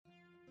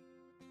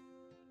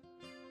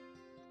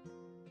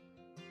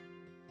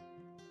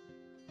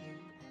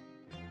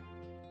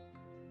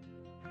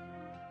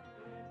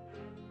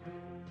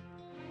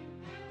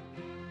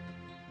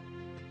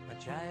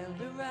child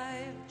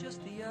arrived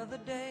just the other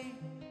day.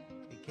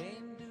 He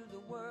came to the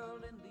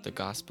world in The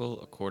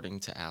Gospel According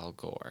to Al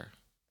Gore.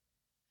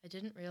 I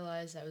didn't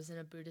realize I was in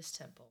a Buddhist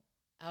temple.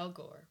 Al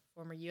Gore,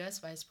 former U.S.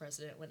 Vice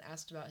President, when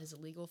asked about his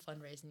illegal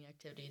fundraising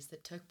activities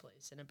that took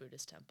place in a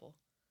Buddhist temple.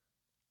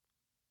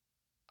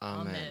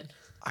 Amen.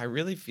 I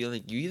really feel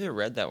like you either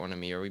read that one to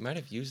me or we might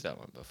have used that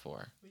one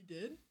before. We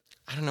did?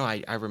 I don't know.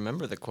 I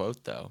remember the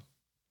quote, though.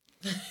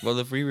 Well,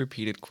 if we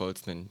repeated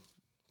quotes, then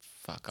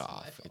fuck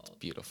off. It's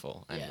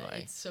beautiful. Anyway. Yeah,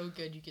 it's so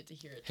good you get to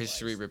hear it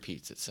History twice.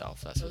 repeats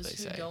itself. That's what they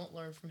say. Those who don't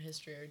learn from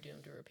history are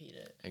doomed to repeat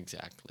it.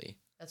 Exactly.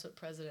 That's what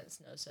President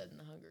Snow said in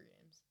the Hunger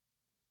Games.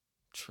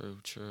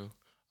 True.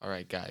 All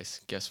right,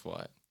 guys, guess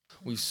what?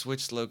 We've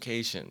switched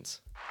locations.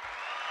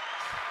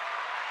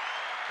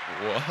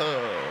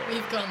 Whoa.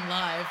 We've gone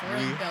live. We're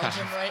in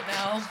Belgium right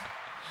now.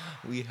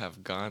 We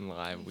have gone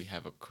live. We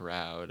have a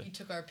crowd. We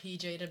took our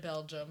PJ to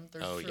Belgium.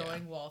 They're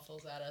throwing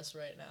waffles at us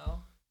right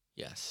now.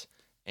 Yes.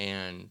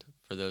 And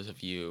for those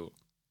of you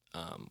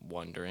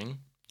wondering,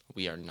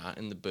 we are not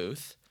in the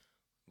booth.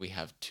 We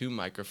have 2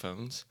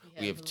 microphones.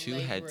 We have 2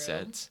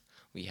 headsets.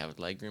 We have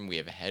leg room. We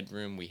have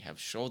headroom. We have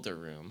shoulder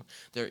room.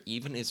 There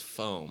even is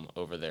foam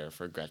over there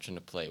for Gretchen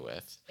to play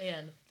with.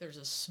 And there's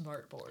a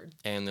smart board.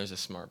 And there's a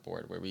smart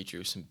board where we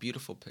drew some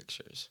beautiful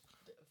pictures.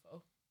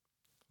 Beautiful.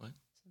 What?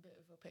 Some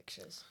beautiful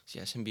pictures.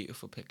 Yeah, some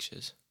beautiful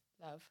pictures.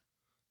 Love.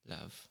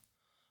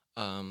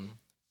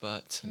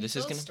 But Can this you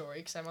is tell gonna. a story?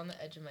 Because I'm on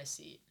the edge of my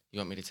seat. You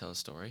want me to tell a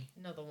story?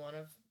 No, the one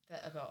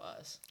about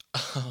us.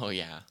 Oh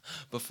yeah.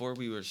 Before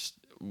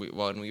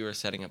when we were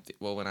setting up,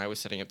 when I was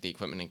setting up the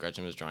equipment and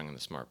Gretchen was drawing on the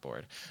smart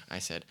board, I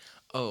said,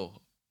 "Oh,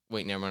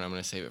 wait, never mind. I'm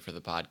going to save it for the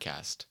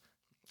podcast."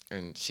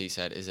 And she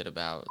said, "Is it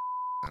about?"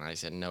 And I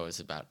said, "No, it's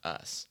about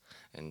us."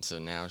 And so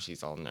now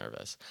she's all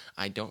nervous.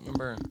 I don't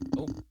remember.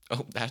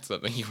 Oh, that's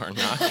something you are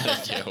not going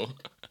to do.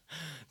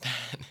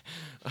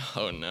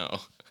 Oh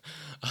no.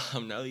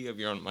 Now that you have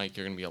your own mic,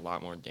 you're going to be a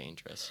lot more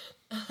dangerous.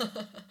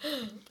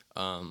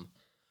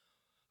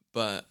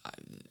 But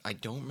I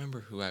don't remember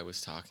who I was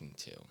talking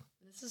to.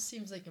 This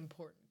seems like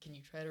important. Can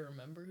you try to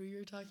remember who you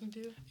were talking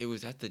to? It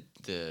was at the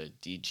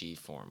DG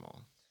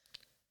formal,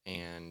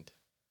 and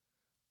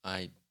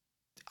I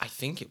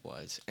think it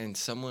was. And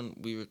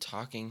we were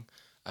talking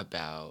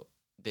about,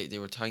 they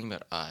were talking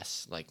about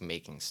us, like,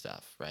 making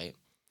stuff, right?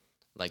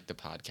 Like the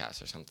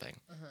podcast or something.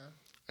 Uh-huh.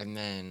 And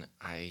then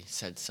I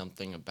said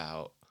something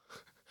about,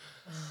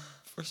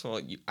 first of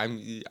all, I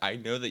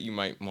know that you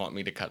might want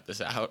me to cut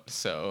this out,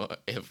 so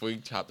if we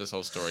chop this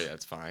whole story,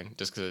 that's fine,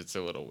 just because it's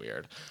a little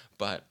weird.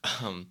 But,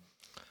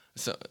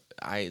 so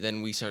I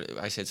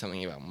said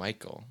something about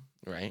Michael,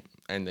 right?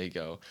 And they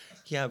go,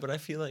 "Yeah, but I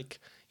feel like,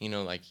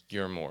 like,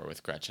 you're more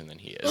with Gretchen than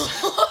he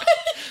is."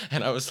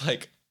 And I was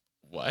like,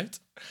 "What?"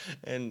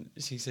 And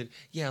she said,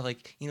 "Yeah,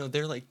 like,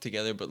 they're, like,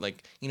 together, but,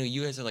 like,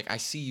 you guys are, like, I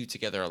see you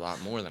together a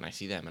lot more than I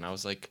see them." And I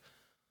was like,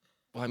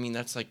 well, I mean,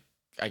 that's, like,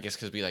 I guess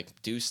because we, like,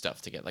 do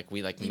stuff together. Like,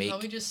 we, like, you make...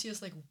 probably just see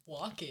us, like,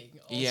 walking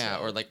also. Yeah,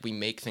 or, like, we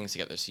make things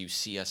together, so you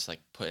see us,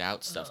 like, put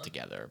out stuff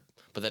together.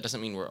 But that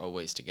doesn't mean we're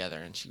always together.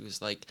 And she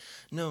was like,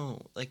 "No,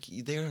 like,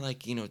 they're,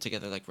 like,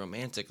 together, like,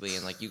 romantically,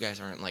 and, like, you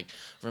guys aren't, like,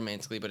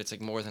 romantically, but it's, like,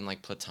 more than,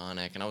 like,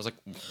 platonic." And I was like,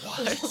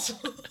 what? So,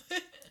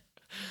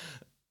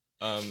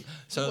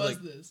 Who was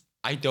like, this?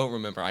 I don't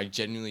remember. I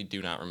genuinely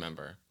do not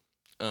remember.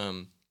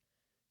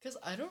 Because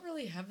I don't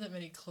really have that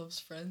many close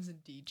friends in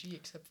DG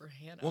except for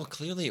Hannah. Well,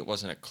 clearly it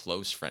wasn't a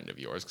close friend of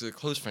yours, because a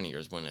close friend of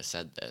yours wouldn't have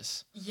said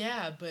this.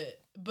 Yeah,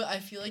 but I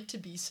feel like to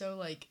be so,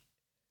 like,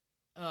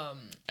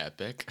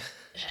 Epic,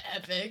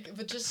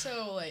 but just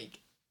so,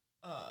 like,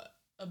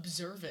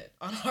 observant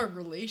on our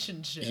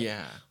relationship.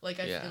 Yeah. Like,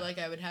 I feel like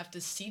I would have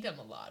to see them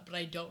a lot, but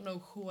I don't know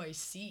who I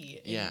see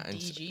in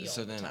DG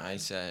so all the then time. I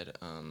said,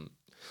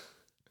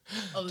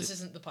 oh, this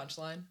isn't the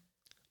punchline?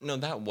 No,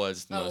 that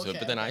was most of it,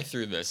 but then okay. I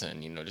threw this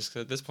in, just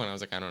 'cause at this point I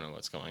was like, I don't know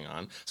what's going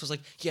on. So I was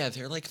like, yeah,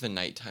 they're like the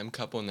nighttime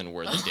couple, and then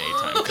we're the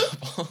daytime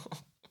couple.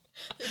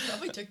 They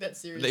probably took that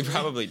seriously. They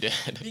probably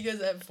did.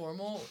 Because at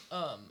formal,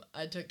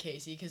 I took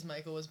Casey because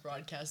Michael was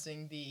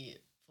broadcasting the,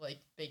 like,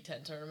 Big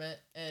Ten tournament,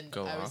 and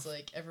was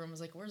like, everyone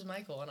was like, "Where's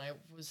Michael?" And I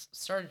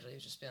started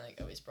just being like,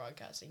 "Oh, he's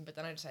broadcasting," but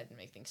then I decided to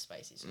make things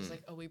spicy, so I was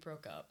like, "Oh, we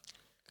broke up."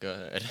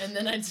 Good. And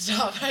then I'd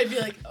stop. I'd be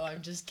like, "Oh,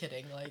 I'm just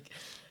kidding. Like,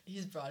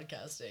 he's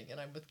broadcasting, and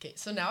I'm with Kate."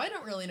 So now I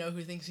don't really know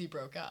who thinks we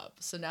broke up.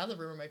 So now the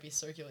rumor might be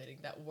circulating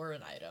that we're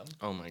an item.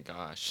 Oh my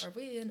gosh. Are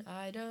we an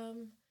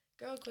item?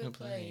 Girl, quit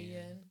playing.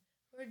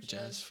 We're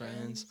just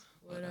friends.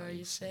 What are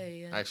you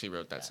saying? I actually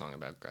wrote that song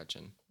about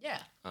Gretchen.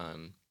 Yeah.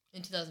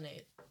 In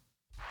 2008.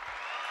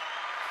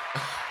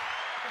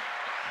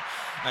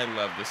 I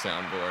love the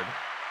soundboard.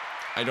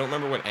 I don't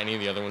remember what any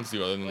of the other ones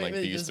do other than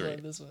these three.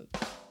 This one.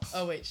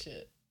 Oh wait,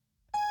 shit.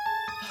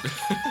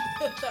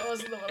 That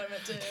wasn't the one I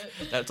meant to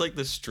hit. That's like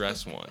the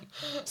stress one.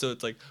 So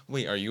it's like,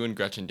 wait, are you and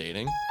Gretchen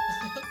dating?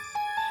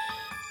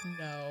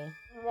 No.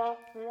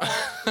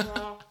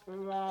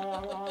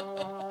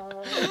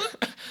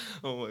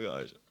 Oh my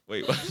gosh.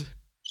 Wait, what?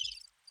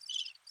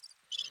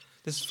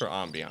 This is for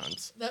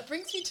ambiance. That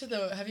brings me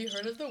to have you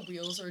heard of the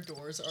wheels or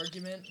doors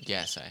argument?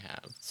 Yes, I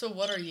have. So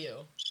what are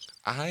you?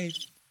 I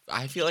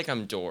feel like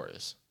I'm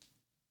doors.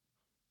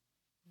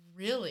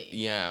 Really?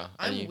 Yeah.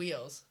 I'm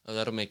wheels. Oh,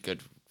 that'll make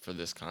good for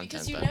this content.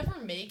 Because you never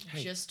make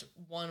just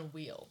one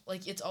wheel.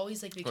 Like, it's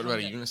always like they What about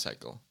a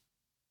unicycle?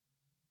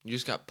 You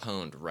just got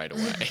pwned right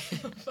away.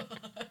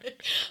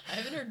 I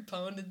haven't heard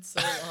pwned in so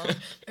long.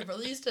 My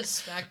brother used to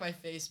smack my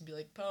face and be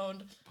like,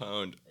 pwned.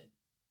 Pwned.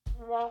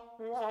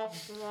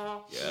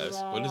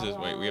 Yes. What is this?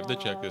 Wait, we have to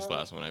check this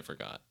last one. I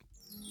forgot.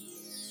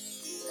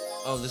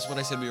 Oh, this is what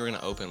I said we were going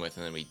to open with,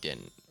 and then we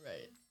didn't.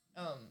 Right.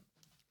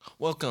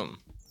 Welcome.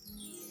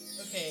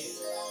 Okay.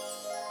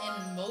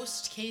 In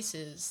most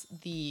cases,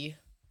 the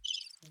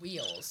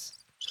wheels.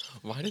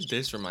 Why did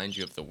this remind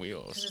you of the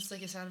wheels? Because it's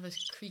like a sound of a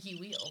creaky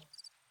wheel.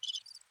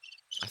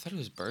 I thought it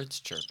was birds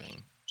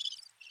chirping.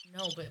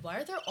 No, but why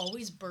are there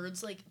always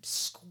birds like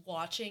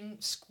squelching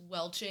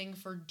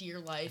for dear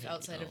life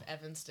outside of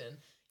Evanston?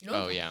 You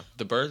know? Oh yeah,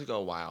 the birds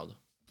go wild.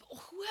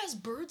 Who has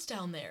birds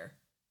down there?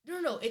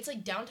 No. It's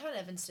like downtown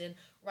Evanston,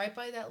 right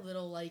by that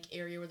little like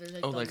area where there's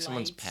like the lights.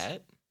 Someone's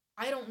pet.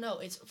 I don't know.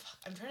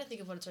 I'm trying to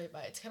think of what it's right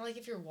by. It's kind of like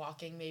if you're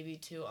walking maybe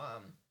to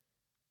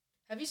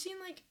Have you seen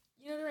like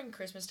during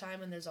Christmas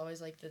time and there's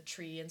always like the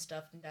tree and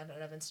stuff in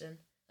downtown Evanston,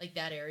 like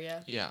that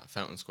area? Yeah,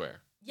 Fountain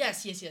Square.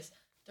 Yes.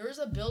 There's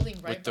a building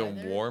right with the by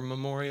there. war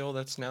memorial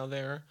that's now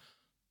there.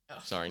 Oh.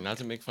 Sorry, not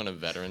to make fun of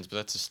veterans, but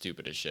that's the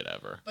stupidest shit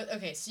ever. But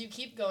okay, so you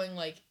keep going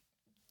like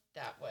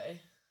that way.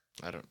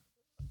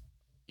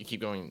 You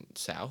keep going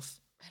south?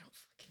 I don't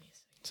fucking know.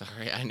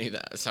 Sorry, I knew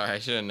that. Sorry, I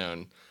should have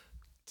known.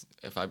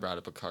 If I brought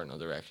up a cardinal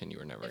direction, you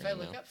were never going to know.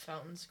 If I look up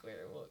Fountain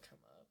Square, will it come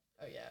up?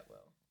 Oh, yeah, it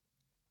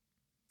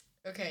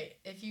will. Okay,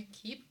 if you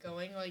keep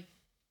going, like,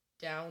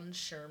 down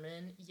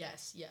Sherman,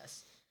 yes.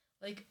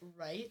 Like,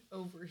 right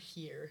over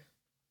here.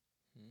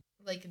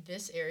 Like,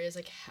 this area is,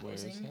 like, housing. Where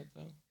is that,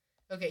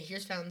 though? Okay,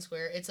 here's Fountain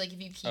Square. It's, like,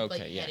 if you keep,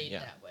 heading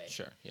that way.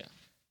 Sure, yeah.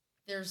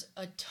 There's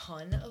a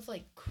ton of,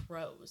 like,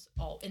 crows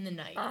all in the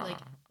night.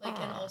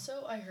 And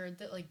also I heard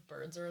that, like,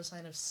 birds are a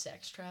sign of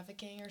sex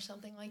trafficking or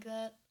something like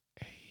that.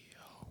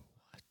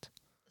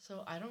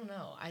 So I don't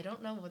know. I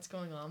don't know what's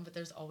going on, but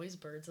there's always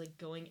birds like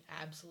going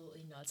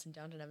absolutely nuts in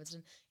downtown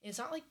Evanston. And it's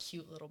not like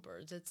cute little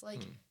birds. It's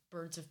like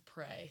birds of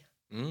prey.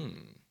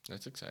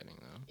 That's exciting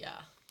though.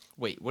 Yeah.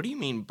 Wait, what do you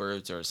mean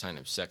birds are a sign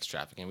of sex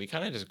trafficking? We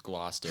kind of just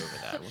glossed over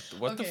that.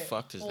 What the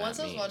fuck does that mean? Once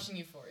I was watching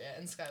Euphoria,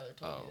 and Skylar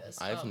told me this.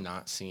 I've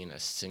not seen a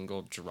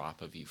single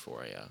drop of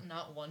Euphoria.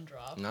 Not one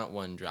drop? Not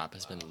one drop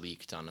has been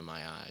leaked onto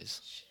my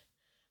eyes. Shit.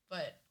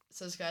 But,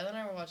 so Skylar and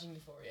I were watching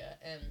Euphoria,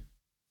 and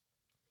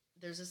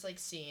there's this, like,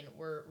 scene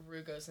where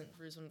Rue's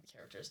one of the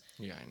characters.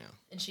 Yeah, I know.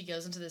 And she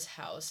goes into this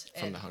house.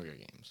 From the Hunger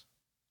Games.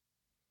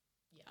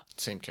 Yeah.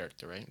 Same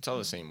character, right? It's all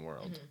the same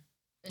world. Mm-hmm.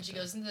 And she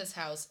goes into this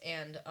house,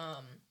 and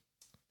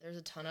there's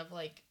a ton of,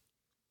 like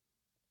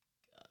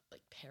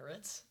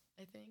parrots,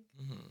 I think.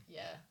 Mm-hmm.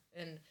 Yeah.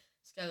 And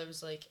Skylar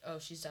was like, oh,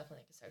 she's definitely,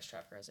 like, a sex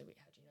trafficker. I was like, wait,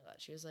 how'd you know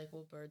that? She was like,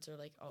 well, birds are,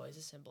 like, always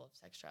a symbol of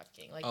sex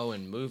trafficking. Like,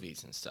 in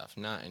movies and stuff,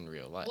 not in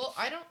real life. Well,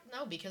 I don't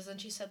know, because then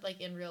she said,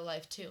 like, in real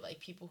life, too. Like,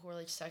 people who are,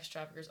 like, sex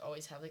traffickers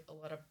always have, like, a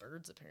lot of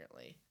birds,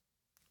 apparently.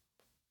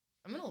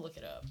 I'm gonna look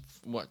it up.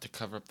 What, to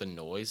cover up the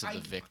noise of the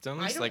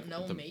victims? I don't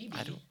know, maybe.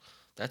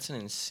 That's an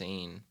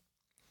insane...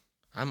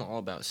 I'm all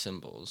about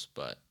symbols,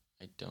 but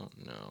I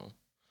don't know.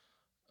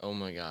 Oh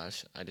my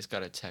gosh, I just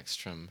got a text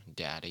from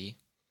Daddy.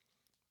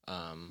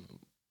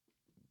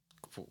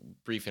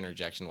 Brief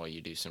interjection while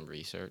you do some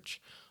research.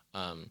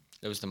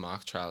 There was the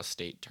mock trial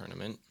state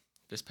tournament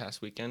this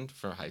past weekend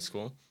for high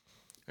school.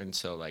 And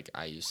so, like,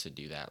 I used to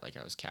do that. Like,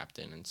 I was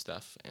captain and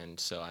stuff. And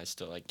so I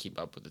still, like, keep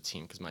up with the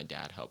team because my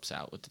dad helps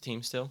out with the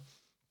team still.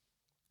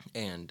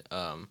 And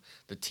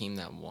the team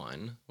that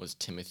won was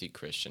Timothy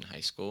Christian High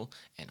School,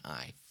 and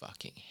I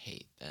fucking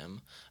hate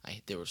them.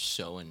 They were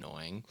so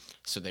annoying.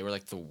 So they were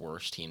like the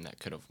worst team that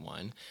could have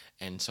won.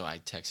 And so I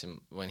texted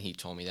him when he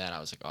told me that.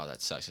 I was like, "Oh,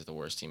 that sucks. It's the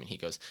worst team." And he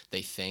goes,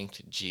 "They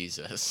thanked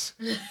Jesus."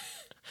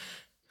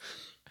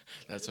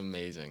 That's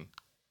amazing.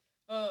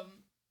 Wait.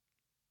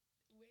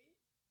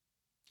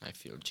 I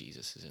feel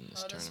Jesus is in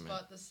this tournament. How to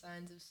spot the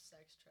signs of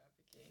sex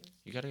trafficking.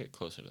 You gotta get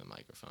closer to the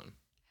microphone.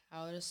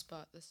 How to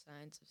spot the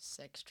signs of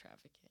sex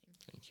trafficking.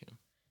 Thank you.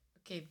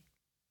 Okay,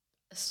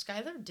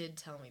 Skylar did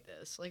tell me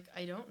this. Like,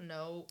 I don't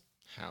know...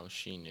 How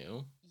she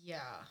knew?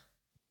 Yeah,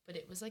 but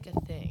it was like a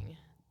thing.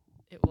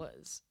 It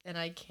was. And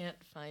I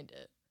can't find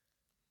it.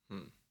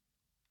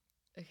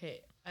 Okay,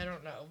 I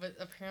don't know. But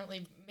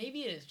apparently,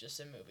 maybe it is just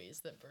in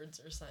movies that birds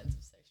are signs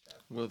of sex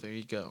trafficking. Well, there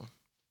you go.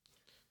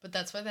 But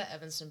that's why the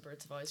Evanston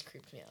birds have always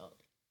creeped me out.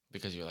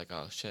 Because you're like,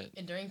 oh, shit.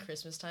 And during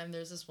Christmas time,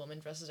 there's this woman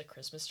dressed as a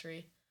Christmas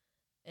tree.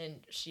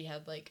 And she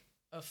had, like,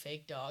 a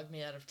fake dog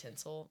made out of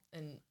tinsel.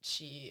 And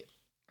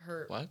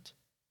What?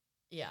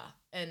 Yeah.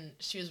 And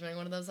she was wearing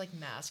one of those, like,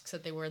 masks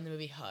that they wear in the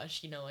movie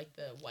Hush. You know, like,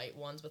 the white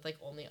ones with, like,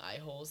 only eye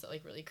holes that,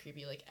 like, really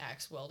creepy, like,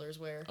 axe welders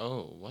wear.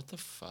 Oh, what the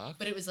fuck?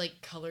 But it was,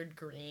 like, colored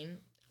green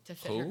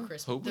to fit Who? her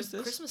Christmas. Who was the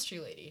this? Christmas tree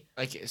lady.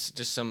 Like, it's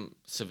just some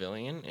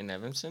civilian in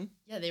Evanston?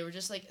 Yeah, they were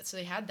just like, so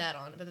they had that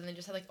on, but then they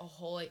just had like a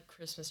whole like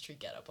Christmas tree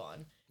getup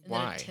on. And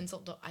Why? Then a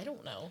tinsel. I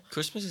don't know.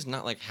 Christmas is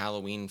not like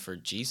Halloween for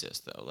Jesus,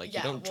 though. Like,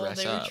 Yeah, you don't well,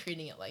 dress they up. were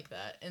treating it like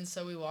that, and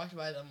so we walked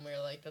by them. We were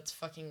like, "That's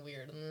fucking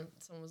weird." And then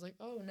someone was like,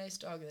 "Oh, nice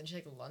dog," and then she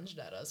like lunged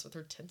at us with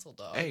her tinsel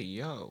dog. Hey,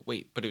 yo.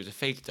 Wait, but it was a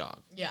fake dog.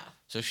 Yeah.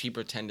 So she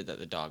pretended that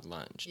the dog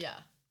lunged. Yeah.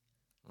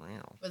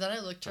 Wow. But then I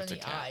looked her in That's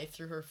the a cat. eye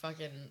through her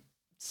fucking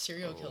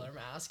serial killer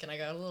mask, and I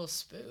got a little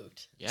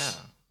spooked. Yeah.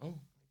 Oh,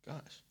 my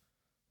gosh.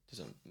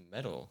 There's a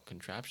metal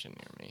contraption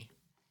near me.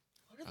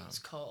 What are those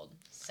called?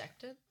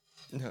 Sectant?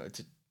 No, it's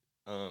a,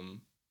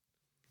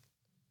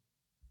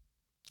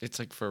 it's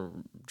like for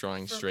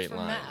drawing straight for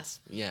lines. math.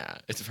 Yeah,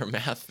 it's for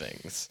math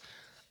things.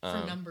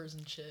 For numbers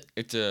and shit.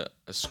 It's a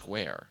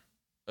square,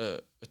 a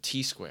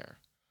T-square.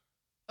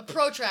 A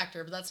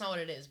protractor, but that's not what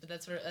it is. But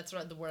that's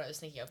what the word I was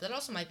thinking of. That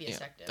also might be a Yeah,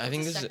 sectant. I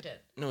think What's this a is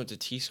sectant? no, it's a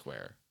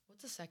T-square.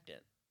 What's a sectant?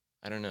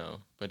 I don't know,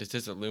 but it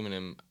says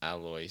aluminum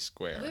alloy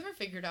square. Have we ever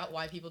figured out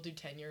why people do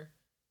tenure?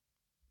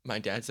 My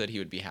dad said he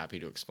would be happy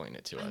to explain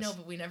it to us. I know,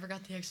 but we never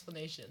got the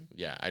explanation.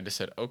 Yeah, I just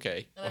said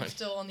okay. And I'm Why-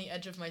 still on the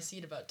edge of my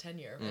seat about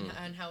tenure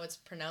and how it's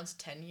pronounced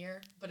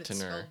tenure, but it's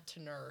Tenure. spelled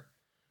tenure.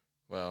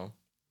 Well,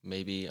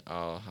 maybe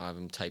I'll have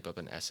him type up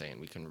an essay and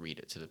we can read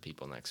it to the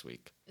people next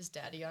week. Is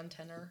Daddy on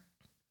tenor?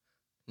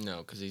 No,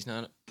 because he's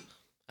not.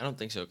 I don't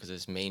think so, because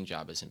his main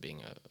job isn't being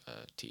a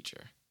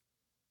teacher.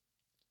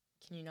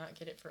 Can you not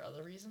get it for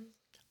other reasons?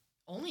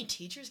 Only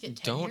teachers get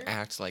tenure? Don't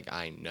act like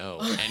I know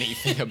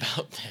anything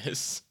about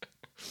this.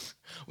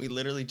 We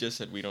literally just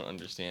said we don't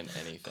understand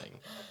anything.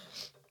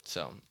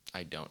 So,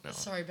 I don't know.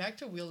 Sorry, back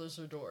to wheelers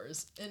or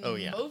doors. In Oh,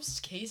 yeah.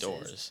 most cases,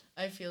 Doors.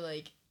 I feel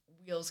like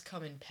wheels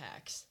come in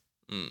packs.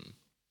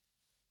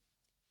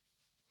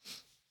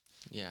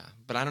 Yeah,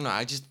 but I don't know.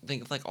 I just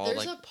think of like all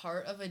There's like. a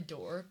part of a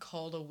door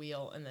called a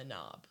wheel and the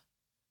knob.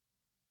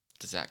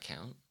 Does that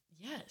count?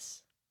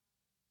 Yes.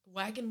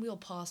 Wagon wheel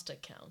pasta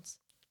counts.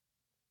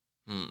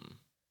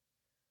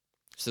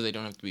 So they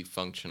don't have to be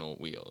functional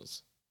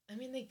wheels. I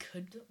mean, they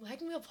could.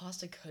 Wagon wheel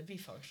pasta could be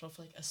functional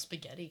for like a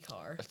spaghetti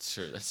car. That's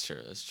true. That's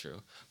true. That's true.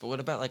 But what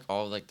about like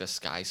all like the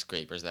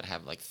skyscrapers that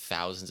have like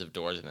thousands of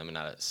doors in them and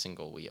not a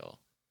single wheel?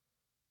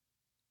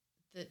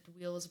 The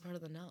wheel is a part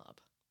of the knob.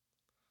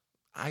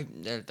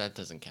 That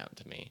doesn't count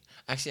to me.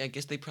 Actually, I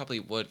guess they probably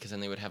would, because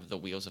then they would have the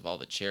wheels of all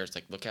the chairs.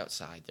 Like, look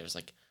outside. There's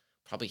like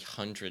probably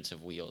hundreds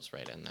of wheels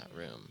right in that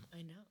room.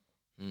 I know.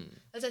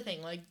 That's the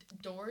thing. Like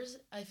doors,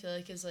 I feel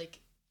like is like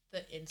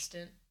the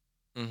instant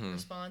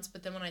response.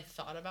 But then when I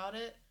thought about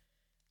it,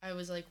 I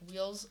was like,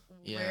 wheels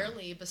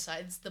rarely,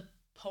 besides the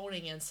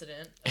poning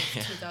incident of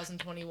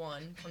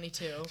 2021,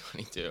 22.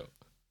 22.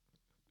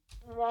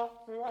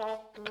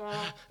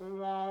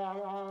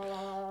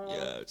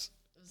 Yes.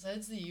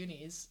 Besides the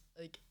unis,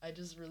 like I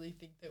just really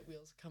think that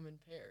wheels come in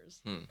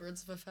pairs.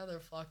 Birds of a feather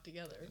flock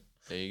together.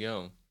 There you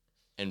go.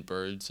 And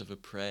birds of a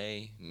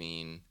prey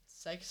mean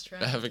Sex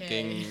trafficking.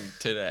 trafficking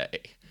today.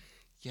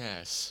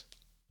 Yes.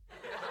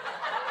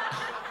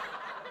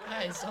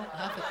 Guys, don't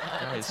laugh at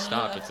that. Guys,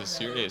 stop. It's a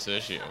serious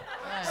issue.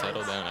 Guys.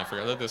 Settle down. I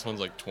forgot that this one's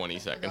like 20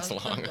 seconds The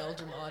long.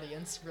 Belgium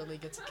audience really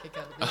gets a kick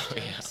out of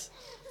these jokes.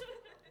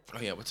 Oh,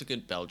 yeah. What's a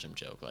good Belgium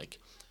joke? Like,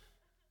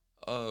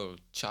 oh,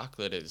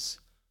 chocolate is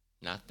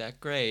not that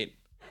great.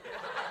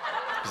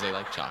 Because they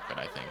like chocolate,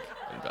 I think,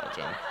 in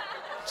Belgium.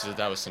 So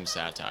that was some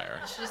satire.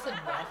 She just said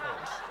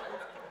waffles.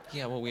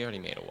 Yeah, well, we already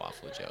made a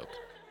waffle joke.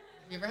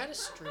 You ever had a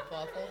stroop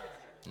waffle?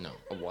 No.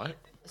 A what?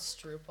 A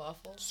stroop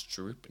waffle?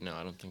 Stroop? No,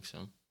 I don't think so.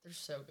 They're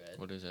so good.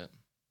 What is it?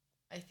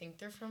 I think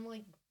they're from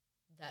like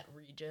that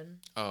region.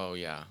 Oh,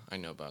 yeah. I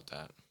know about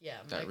that. Yeah,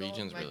 That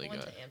region's really Michael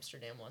went good. to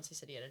Amsterdam once. He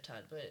said he had a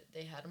ton, but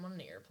they had them on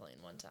an airplane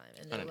one time,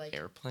 and On they're an like,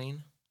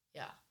 airplane?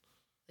 yeah,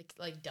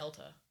 like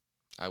Delta.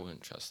 I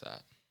wouldn't trust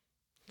that.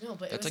 No,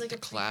 but That's it was like the a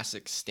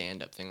classic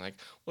stand-up thing. Like,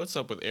 what's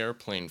up with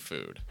airplane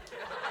food?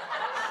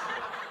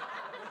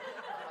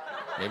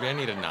 Maybe I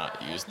need to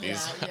not use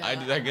these. Yeah.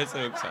 I get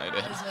so excited.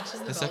 As much as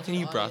the The second Belgian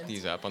you brought audience-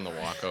 these up on the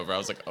walk over, I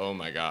was like, oh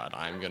my god,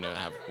 I'm gonna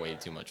have way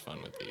too much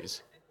fun with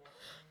these.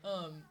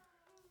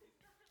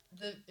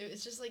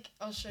 It's just like,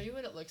 I'll show you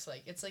what it looks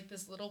like. It's like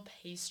this little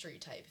pastry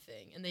type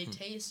thing, and they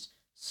taste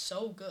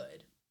so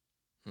good.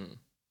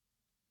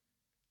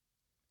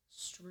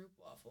 Stroop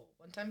waffle.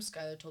 One time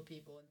Skylar told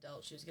people in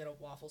Delt she was gonna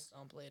waffle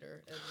stomp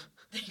later,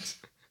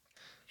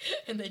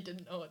 and they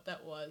didn't know what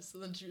that was. So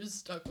then she was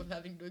stuck with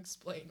having to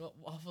explain what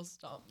waffle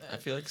stomp meant. I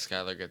feel like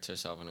Skylar gets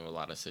herself into a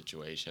lot of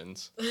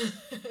situations.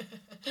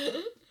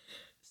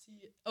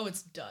 Oh,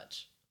 it's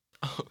Dutch.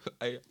 Oh,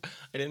 I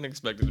didn't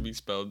expect it to be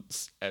spelled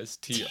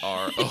Stroop.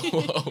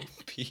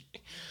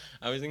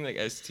 I was thinking like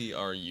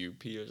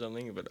STRUP or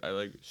something, but I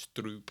like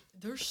Stroop.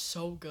 They're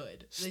so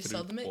good. They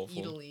sell them at Stroop waffle.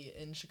 Italy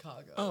in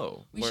Chicago.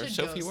 Oh, we where should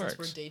Sophie go works.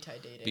 since we're daytime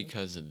dating.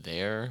 Because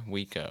there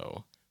we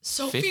go.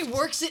 Sophie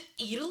works at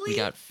Italy? We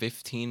got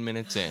 15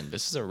 minutes in.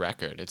 This is a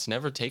record. It's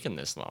never taken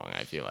this long,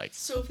 I feel like.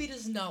 Sophie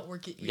does not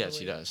work at Italy. Yes,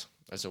 she does.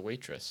 As a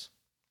waitress.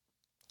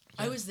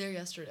 I was there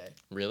yesterday.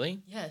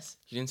 Really? Yes.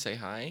 You didn't say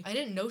hi? I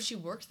didn't know she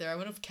worked there. I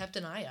would have kept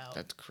an eye out.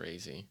 That's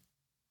crazy.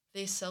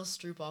 They sell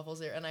stroopwafels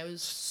there, and I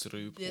was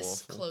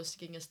this close to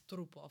getting a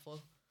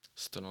stroopwafel.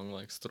 Strong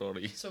like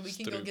story. So we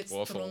can go get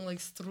strong like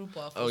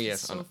stroopwafels. Oh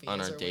yes, on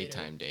our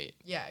daytime date.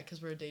 Yeah,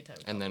 because we're a daytime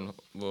couple. And then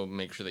we'll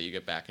make sure that you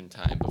get back in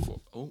time before.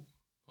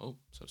 Oh,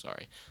 so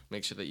sorry.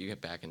 Make sure that you get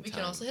back in time. We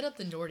can also hit up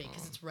the Nordy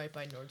because it's right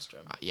by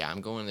Nordstrom. Yeah,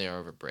 I'm going there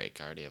over break.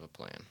 I already have a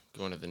plan.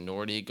 Going to the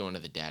Nordy, going to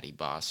the Daddy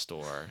Boss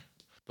store.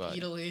 But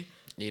Italy,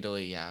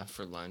 yeah,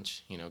 for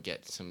lunch. You know,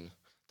 get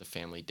the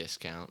family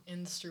discount.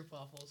 And the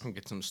stroopwafels. And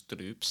get some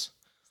stroops.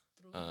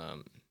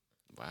 Wow,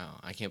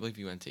 I can't believe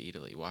you went to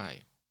Italy. Why?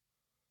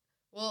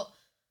 Well,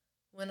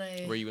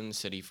 Were you in the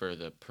city for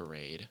the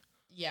parade?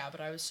 Yeah,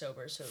 but I was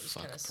sober, so it was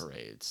kind of...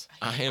 parades.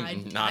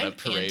 I'm not a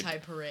parade. I'm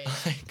anti-parade.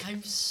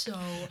 I'm so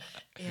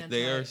anti...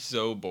 They are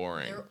so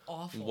boring. They're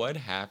awful. What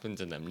happens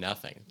in them?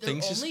 Nothing. They're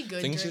only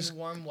good during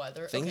warm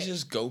weather. Things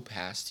just go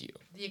past you.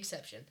 The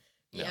exception.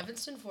 The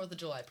Evanston 4th of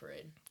July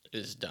parade.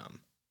 Is dumb.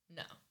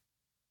 No.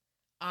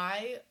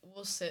 I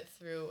will sit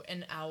through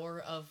an hour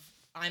of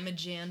I'm a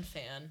Jan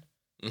fan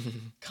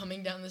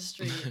coming down the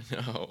street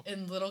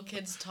and little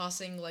kids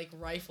tossing like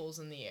rifles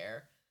in the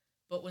air.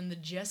 But when the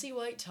Jessie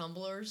White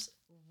tumblers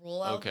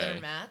roll out their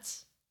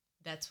mats,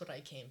 that's what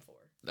I came for.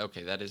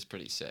 Okay, that is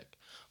pretty sick.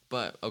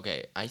 But,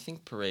 okay, I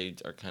think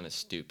parades are kind of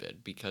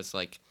stupid because,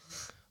 like,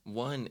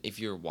 one, if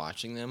you're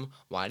watching them,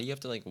 why do you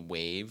have to, like,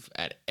 wave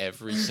at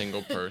every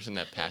single person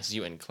that passes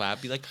you and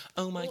clap? Be like,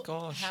 oh my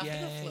gosh, half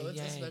yay, of the floats,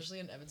 yay. especially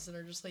in Evanston,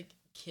 are just, like,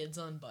 kids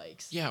on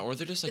bikes. Yeah, or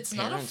they're just, like, it's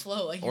parents. Not a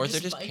float, like, or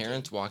they're just biking.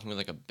 Parents walking with,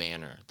 like, a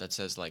banner that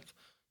says, like,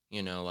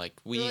 you know, like,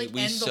 we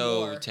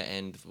sew to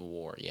end the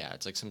war. Yeah,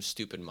 it's like some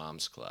stupid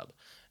mom's club.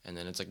 And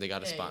then it's like they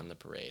got a spot in the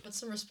parade. Put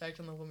some respect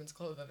on the Women's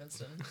Club of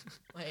Evanston.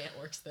 My aunt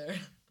works there.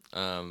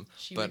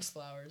 She makes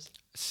flowers.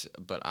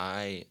 But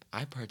I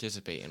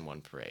participate in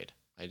one parade.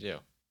 I do.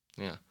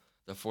 Yeah.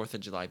 The 4th of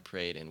July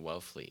parade in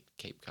Wellfleet,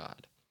 Cape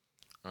Cod.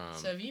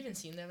 So have you even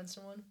seen the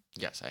Evanston one?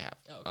 Yes, I have.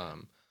 Oh, okay.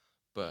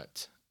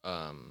 But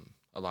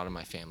a lot of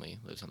my family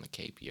lives on the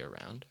Cape year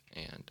round.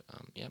 And,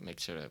 yeah,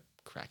 make sure to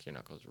crack your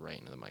knuckles right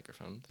into the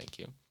microphone. Thank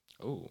you.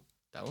 Oh,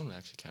 that one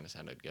actually kind of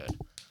sounded good.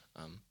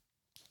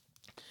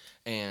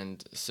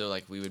 And so,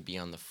 like, we would be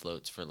on the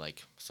floats for,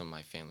 like, some of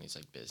my family's,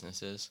 like,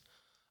 businesses.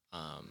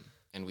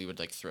 And we would,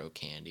 like, throw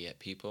candy at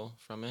people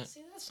from it.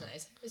 See, that's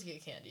nice. I always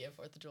get candy at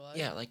 4th of July.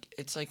 Yeah, like,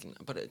 it's, like,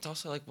 but it's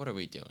also, like, what are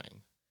we doing?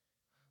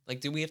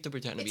 Like, do we have to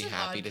pretend to be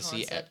happy to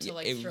see it? To,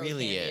 like, it throw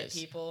really candy is. At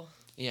people.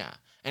 Yeah.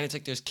 And it's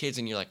like there's kids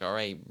and you're like, all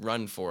right,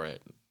 run for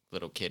it,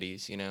 little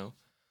kiddies, you know?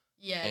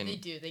 Yeah, and they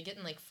do. They get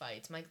in, like,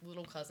 fights. My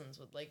little cousins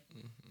would, like,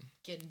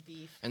 get in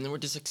beef. And then we're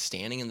just, like,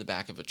 standing in the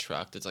back of a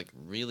truck that's, like,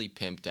 really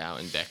pimped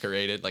out and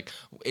decorated. Like,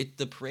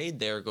 the parade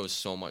there goes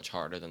so much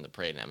harder than the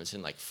parade in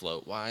Evanston, like,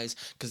 float-wise,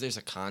 because there's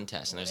a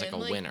contest and there's, like, a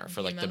winner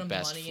for, like, the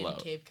best float.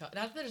 In Cape Cod.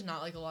 Not that there's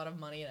not, like, a lot of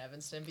money in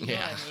Evanston, but you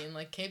know what I mean?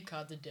 Like, Cape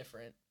Cod's a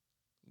different...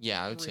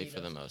 Yeah, I would say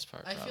for the most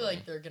part. I feel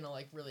like they're gonna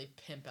like really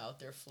pimp out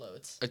their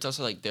floats. It's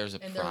also like there's a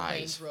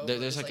prize.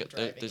 There's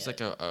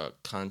like a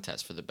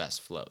contest for the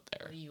best float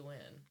there. What do you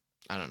win?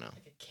 I don't know.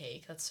 Like a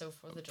cake. That's so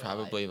 4th of July.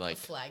 Probably like a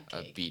flag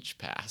cake. A beach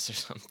pass or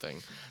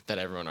something that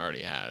everyone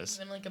already has.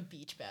 Even like a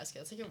beach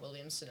basket. It's like at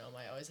Williams Sonoma.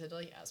 I always had to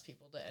like ask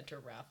people to enter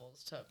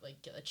raffles to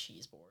like get a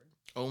cheese board.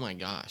 Oh my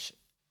gosh,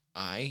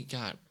 I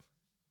got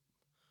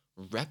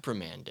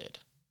reprimanded,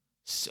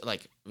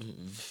 like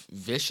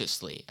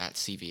viciously at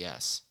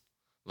CVS.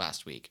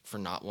 Last week for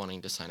not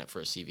wanting to sign up for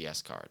a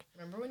CVS card.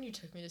 Remember when you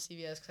took me to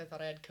CVS because I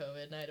thought I had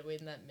COVID and I had to wait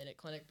in that Minute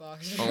Clinic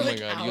box for my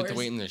god, hours. You had to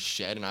wait in the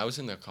shed and I was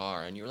in the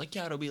car and you were like,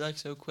 yeah, it'll be like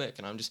so quick.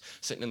 And I'm just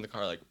sitting in the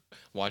car like,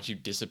 watch you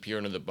disappear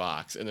into the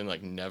box and then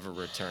like never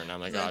return. I'm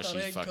like, oh,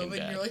 she's fucking COVID,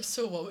 dead. And you're like,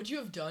 so what would you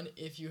have done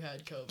if you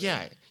had COVID?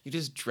 Yeah, you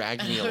just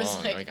dragged me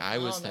along. I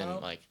was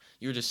then like,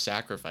 you were just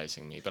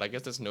sacrificing me. But I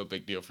guess that's no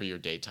big deal for your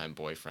daytime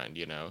boyfriend,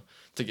 you know,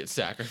 to get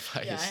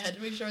sacrificed. Yeah, I had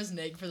to make sure I was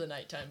neg for the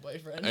nighttime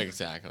boyfriend.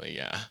 Exactly,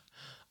 yeah.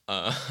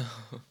 But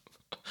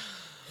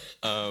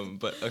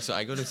so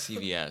I go to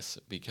CVS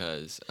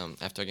because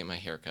after I get my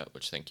haircut,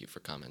 which thank you for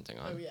commenting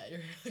on. Oh yeah, your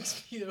hair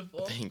looks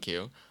beautiful. Thank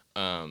you.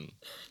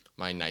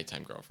 My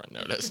nighttime girlfriend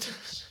noticed.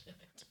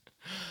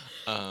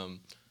 So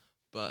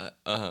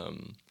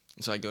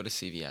I go to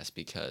CVS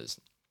because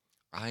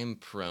I'm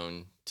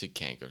prone to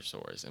canker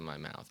sores in my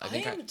mouth. I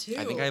am too.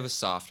 I think I have a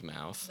soft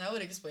mouth. That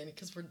would explain it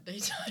because we're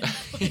daytime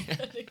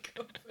boyfriend.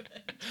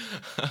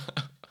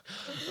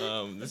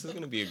 This is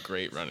gonna be a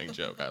great running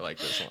joke. I like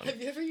this one.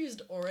 Have you ever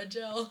used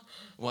Oragel?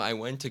 Well, I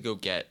went to go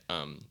get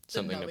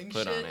something to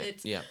put on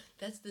it. Yeah.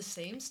 That's the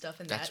same stuff,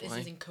 and that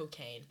is in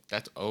cocaine.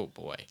 Oh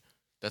boy.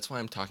 That's why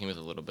I'm talking with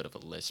a little bit of a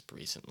lisp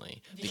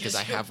recently. Because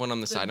I have one on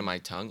the side of my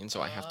tongue, and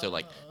so I have to,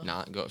 like,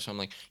 not go. So I'm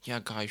like,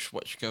 yeah, guys,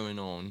 what's going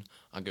on?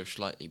 I go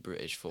slightly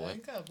British for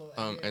it.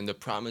 And the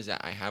problem is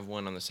that I have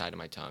one on the side of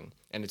my tongue,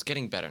 and it's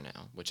getting better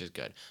now, which is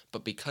good.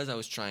 But because I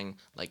was trying,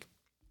 like...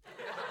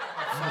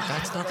 Oh,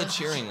 that's not the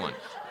cheering one.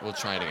 We'll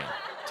try it again.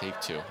 Take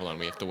 2. Hold on,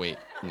 we have to wait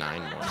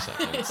 9 more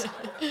seconds.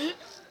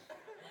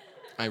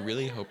 I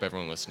really hope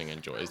everyone listening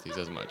enjoys these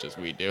as much as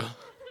we do.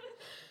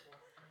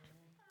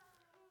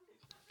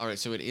 All right,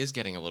 so it is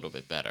getting a little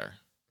bit better.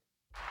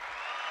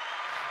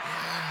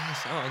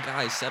 Yes. Oh,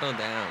 guys, settle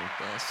down.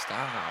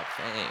 Stop.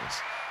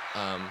 Thanks.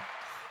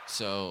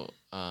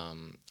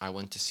 I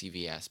went to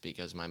CVS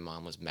because my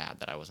mom was mad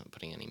that I wasn't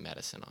putting any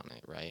medicine on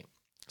it, right?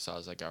 So I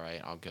was like, all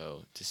right, I'll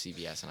go to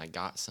CVS, and I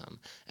got some.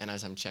 And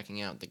as I'm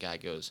checking out, the guy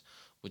goes,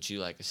 would you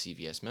like a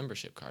CVS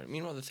membership card?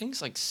 Meanwhile, the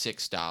thing's like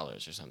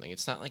 $6 or something.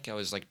 It's not like I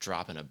was like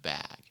dropping a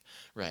bag,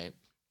 right?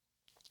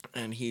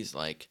 And he's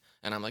like,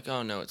 and I'm like,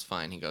 oh, no, it's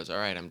fine. He goes, all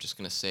right, I'm just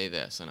going to say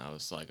this. And I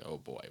was like, oh,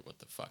 boy, what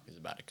the fuck is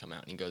about to come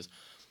out? And he goes,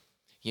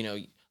 you know,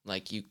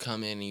 like you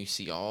come in and you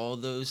see all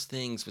those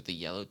things with the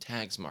yellow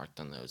tags marked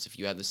on those. If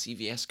you have the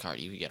CVS card,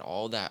 you could get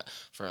all that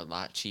for a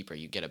lot cheaper.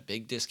 You get a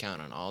big discount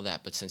on all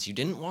that. But since you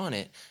didn't want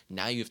it,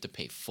 now you have to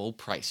pay full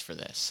price for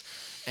this.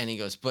 And he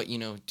goes, but, you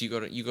know, you go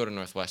to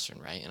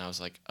Northwestern, right? And I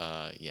was like,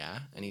 yeah.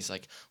 And he's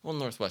like, well,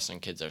 Northwestern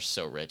kids are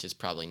so rich, it's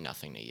probably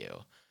nothing to you.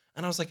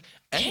 And I was like,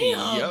 hey,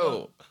 Damn.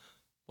 yo.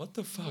 What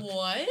the fuck?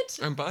 What?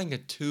 I'm buying a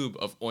tube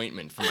of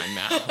ointment for my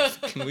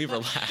mouth. Can we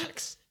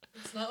relax?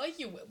 It's not like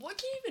you... What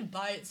can you even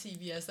buy at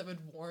CVS that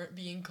would warrant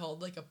being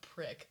called, like, a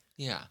prick?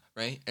 Yeah,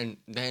 right? And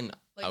then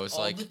Like I was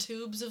all like... the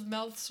tubes of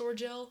mouth sore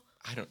gel?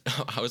 I don't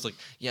know. I was like,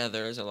 yeah,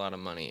 there is a lot of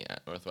money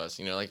at Northwest.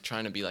 You know, like,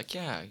 trying to be like,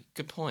 yeah,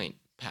 good point,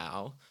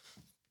 pal.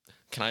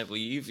 Can I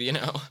leave, you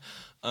know?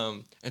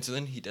 And so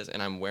then he does...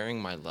 And I'm wearing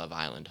my Love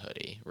Island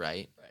hoodie,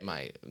 right?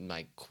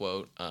 My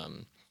quote,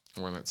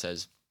 where it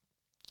says...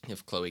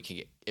 If Chloe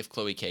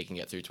K can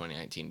get through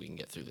 2019, we can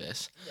get through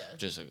this. Yeah.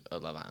 Just a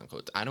Love Island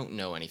quote. I don't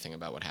know anything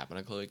about what happened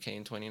to Chloe K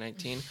in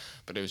 2019,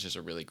 but it was just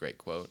a really great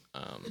quote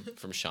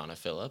from Shauna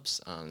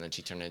Phillips. And then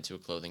she turned it into a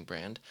clothing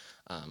brand,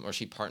 or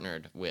she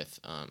partnered with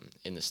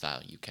In the Style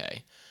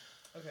UK.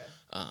 Okay.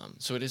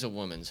 So it is a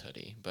woman's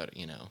hoodie, but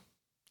you know,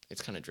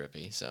 it's kind of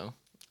drippy. So.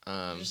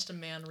 You're just a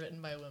man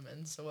written by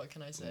women. So what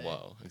can I say?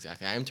 Whoa,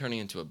 exactly. I am turning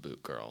into a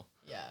boot girl.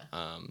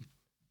 Yeah.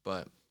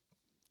 So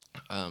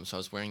I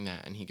was wearing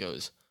that, and he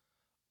goes.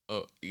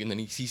 Oh, and then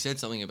he said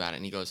something about it,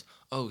 and he goes,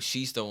 oh,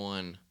 she's the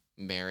one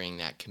marrying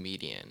that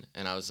comedian.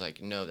 And I was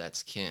like, no,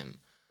 that's Kim,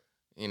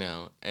 you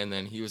know? And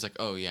then he was like,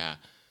 oh, yeah.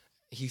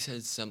 He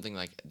said something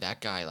like,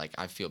 that guy, like,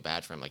 I feel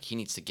bad for him. Like, he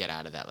needs to get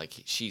out of that. Like,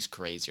 she's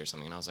crazy or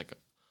something. And I was like,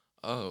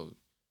 oh,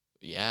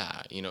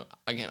 yeah. You know,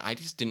 again, I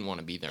just didn't want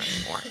to be there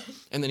anymore.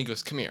 And then he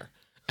goes, come here.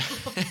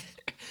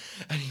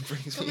 And he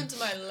brings Come me into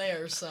my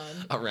lair,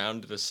 son.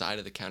 around to the side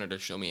of the counter to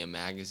show me a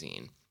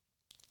magazine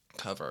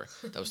cover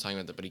that was talking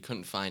about that, but he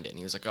couldn't find it, and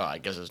he was like, oh, I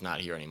guess it's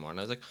not here anymore. And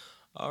I was like,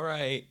 all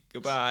right,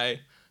 goodbye.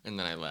 And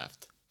then I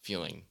left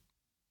feeling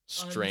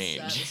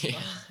strange.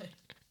 Yeah.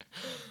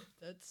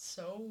 That's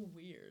so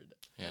weird.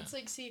 Yeah. It's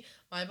like, see,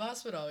 my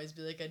boss would always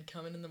be like, I'd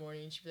come in the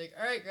morning and she'd be like,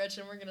 all right,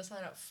 Gretchen, we're gonna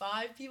sign up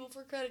 5 people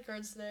for credit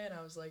cards today. And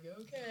I was like,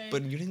 okay.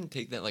 But you didn't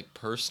take that like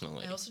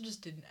personally. I also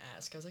just didn't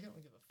ask. I was like, I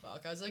don't give a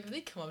fuck. I was like, if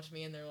they come up to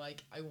me and they're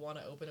like, I want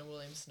to open a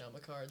Williams-Sonoma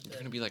card, You're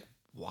gonna be like,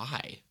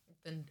 why?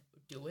 Then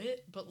do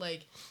it. But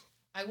like,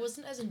 I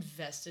wasn't as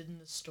invested in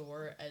the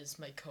store as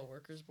my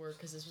coworkers were,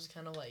 because this was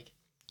kind of like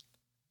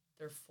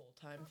their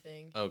full-time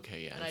thing.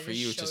 Okay, yeah. And For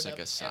you, it's just like up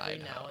a side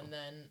every now hoe. and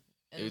then.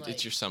 And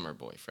It's your summer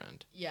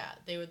boyfriend. Yeah,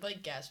 they would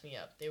like gas me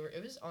up.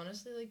 It was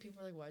honestly like,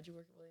 people were like, why'd you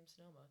work at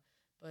Williams-Sonoma?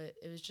 But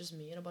it was just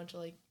me and a bunch of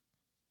like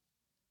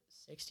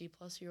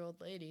 60-plus-year-old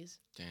ladies.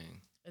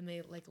 Dang. And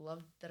they like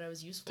loved that I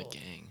was useful. The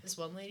gang. This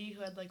one lady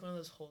who had like one of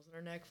those holes in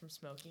her neck from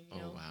smoking,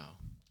 you know? Oh, wow.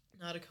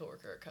 Not a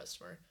coworker or a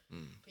customer.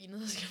 Mm. But you know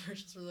those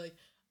commercials were like,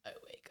 I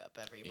wake up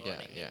every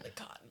morning and the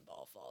cotton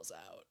ball falls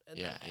out and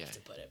then I have to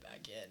put it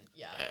back in.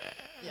 Yeah.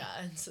 Yeah,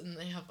 and so then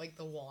they have like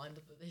the wand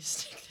that they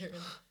stick there.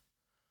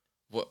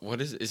 What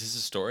is this a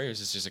story or is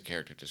this just a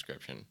character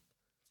description?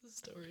 It's a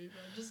story,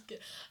 bro.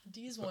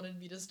 Dee's wanted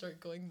me to start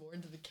going more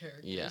into the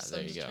characters. Yeah, so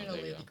there I'm you just go. trying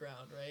to There you lay go. the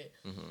ground, right?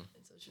 Mm-hmm.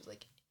 And so she was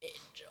like,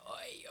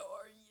 enjoy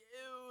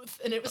your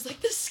youth. And it was like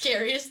the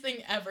scariest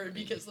thing ever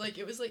because like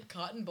it was like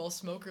cotton ball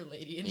smoker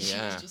lady and she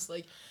was just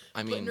like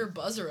putting her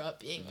buzzer up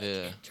being like,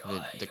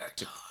 enjoy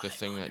the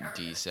thing that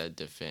Dee said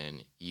to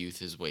Finn,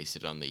 youth is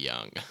wasted on the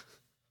young.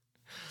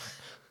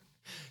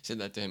 Said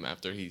that to him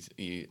after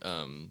he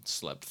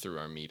slept through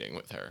our meeting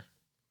with her.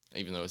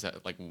 Even though it was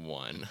at like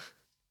 1.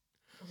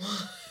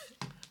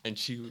 And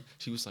she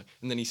was like,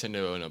 and then he sent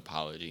her an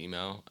apology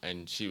email,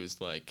 and she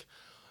was like,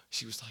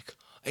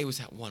 it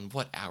was at 1.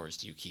 What hours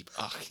do you keep?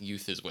 Ugh,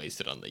 youth is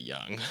wasted on the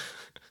young.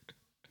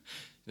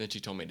 Then she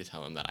told me to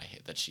tell him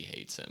that she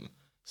hates him.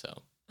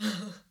 So,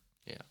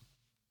 yeah.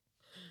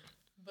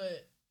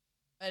 But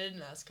I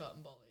didn't ask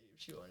Cotton Ball Lady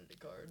if she wanted a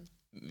card.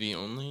 The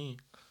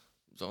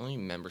only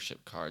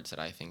membership cards that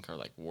I think are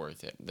like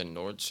worth it. The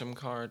Nordstrom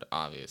card,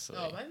 obviously.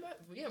 Oh,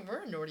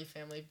 we're a Nordy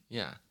family.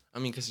 Yeah, I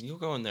mean, because you'll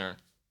go in there,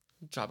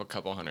 drop a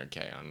couple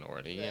 $100K on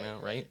Nordy, you know,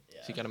 right?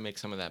 Yeah. So you got to make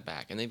some of that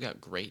back, and they've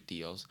got great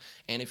deals.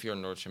 And if you're a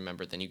Nordstrom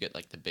member, then you get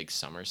like the big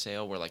summer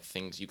sale where like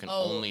things you can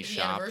only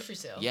shop. Anniversary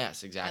sale.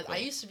 Yes, exactly. I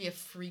used to be a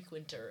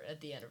frequenter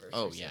at the anniversary.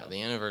 Oh sale. yeah,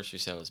 the anniversary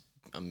sale is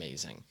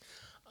amazing.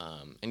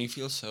 And you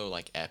feel so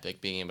like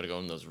epic being able to go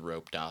in those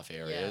roped off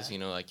areas. Yeah. You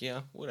know, like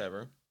yeah,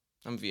 whatever.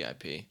 I'm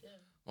VIP. Yeah.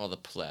 While the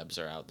plebs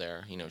are out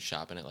there, you know,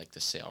 shopping at like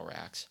the sale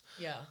racks.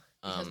 Yeah,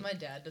 because my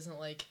dad doesn't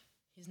like.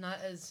 He's not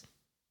as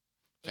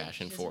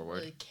Fashion he forward.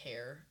 doesn't really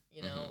care,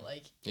 you know,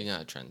 like He's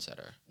not a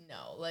trendsetter.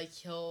 no, like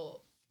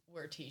he'll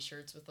wear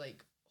T-shirts with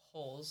like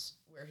holes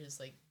where his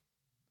like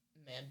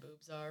man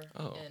boobs are,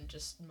 and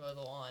just mow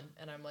the lawn.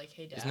 And I'm like,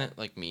 hey, Dad. Isn't that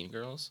like Mean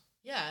Girls?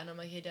 Yeah, and I'm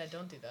like, hey, Dad,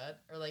 don't do that.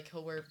 Or like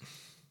he'll wear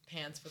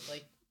pants with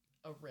like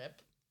a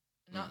rip,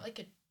 not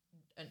like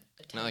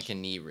not like a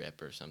knee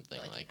rip or something,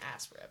 like like an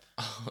ass rip.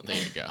 Oh, there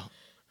you go.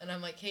 And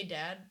I'm like, hey,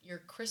 Dad, your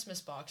Christmas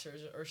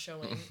boxers are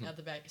showing at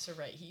the back. So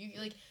right, he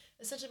like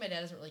essentially my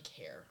dad doesn't really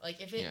care.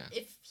 Like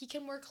if he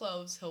can wear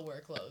clothes, he'll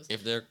wear clothes.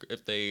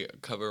 If they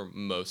cover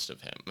most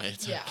of him,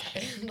 it's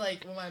okay. And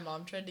like when my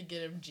mom tried to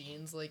get him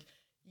jeans, like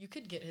you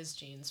could get his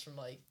jeans from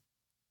like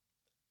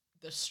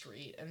the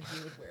street and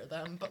he would wear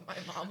them, but my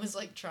mom was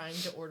like trying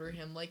to order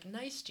him like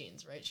nice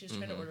jeans, right? She was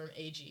trying to order him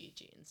AG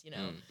jeans, you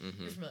know.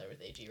 You're familiar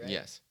with AG, right?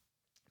 Yes.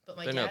 But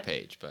my They're dad no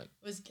page, but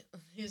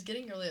he was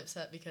getting really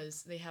upset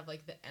because they have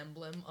like the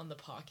emblem on the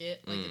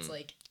pocket, like it's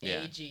like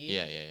yeah. AG.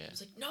 Yeah. I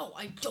was like, no,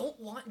 I don't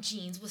want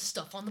jeans with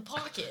stuff on the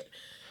pocket.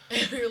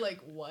 And we were like,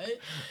 what?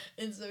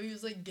 And so he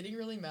was like getting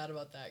really mad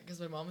about that because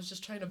my mom was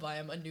just trying to buy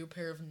him a new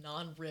pair of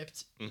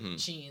non-ripped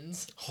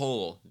jeans.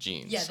 Whole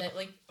jeans. Yeah, that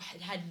like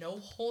had no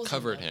holes.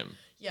 Covered him.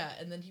 Yeah,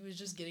 and then he was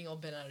just getting all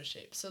bent out of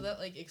shape. So that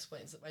like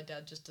explains that my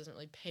dad just doesn't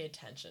really pay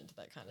attention to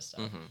that kind of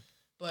stuff.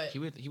 But he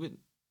went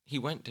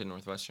to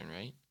Northwestern,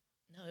 right?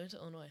 No, he went to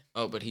Illinois.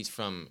 Oh, but he's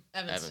from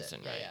Evanston,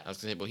 right? Yeah. I was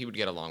gonna say, well, he would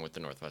get along with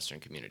the Northwestern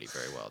community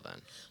very well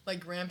then. My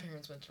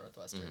grandparents went to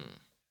Northwestern.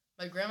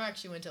 My grandma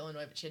actually went to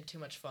Illinois, but she had too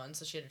much fun,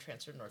 so she had to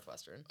transfer to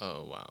Northwestern.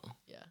 Oh, wow.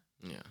 Yeah.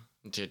 Yeah.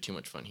 She had too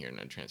much fun here and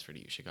then transferred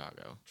to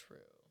Chicago. True.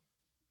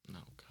 Oh,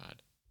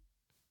 God.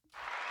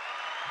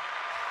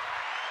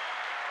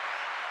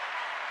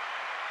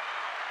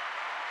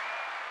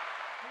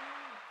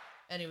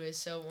 Anyways,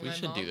 so when we my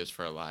should mom, do this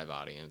for a live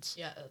audience.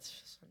 Yeah, that's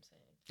just what I'm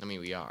saying. I mean,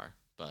 we are,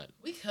 but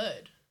we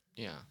could.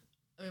 Yeah.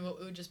 I mean,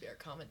 it would just be our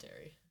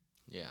commentary.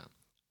 Yeah.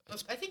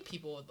 But I think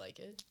people would like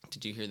it.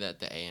 Did you hear that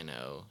the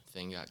A&O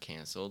thing got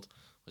canceled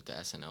with the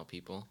SNL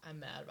people? I'm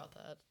mad about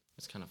that.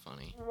 It's kind of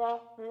funny. Yeah.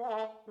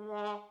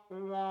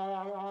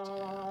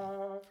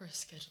 For a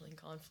scheduling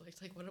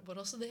conflict. Like, what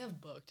else do they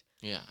have booked?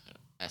 Yeah,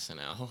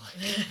 SNL. What was I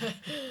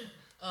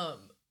gonna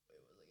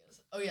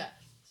say? Oh, yeah.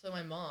 So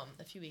my mom,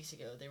 a few weeks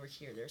ago, they were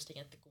here. They were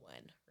staying at the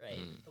Gwen, right?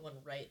 The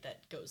one right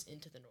that goes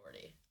into the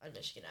Nordy on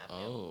Michigan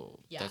Avenue. Oh,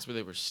 yeah. That's where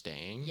they were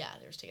staying? Yeah,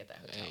 they were staying at that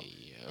hotel.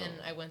 Hey, yo.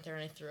 And I went there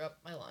and I threw up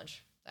my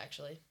lunch,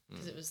 actually,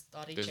 because it was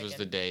thoughty This chicken. was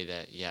the day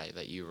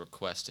that you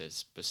requested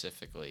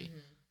specifically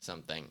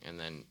something, and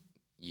then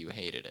you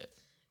hated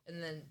it.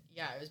 And then,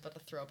 I was about to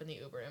throw up in the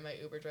Uber, and my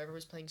Uber driver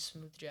was playing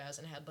smooth jazz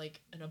and had,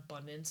 like, an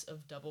abundance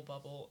of Double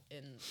Bubble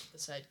in the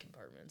side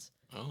compartments.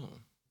 Oh.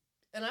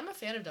 And I'm a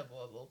fan of Double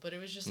Bubble, but it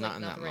was just, not like,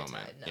 in not that the right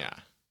moment. time. No. Yeah.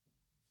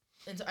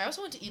 And so I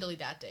also went to Italy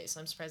that day, so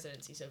I'm surprised I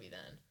didn't see Sophie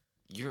then.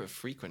 You're a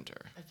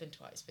frequenter. I've been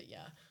twice, but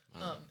yeah.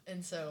 Wow.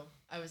 And so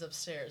I was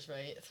upstairs,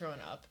 right,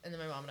 throwing up, and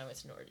then my mom and I went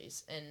to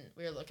Nordy's, and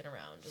we were looking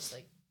around, just,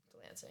 like,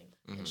 glancing.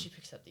 And she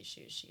picks up these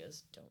shoes. She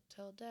goes, "Don't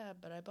tell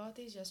Dad, but I bought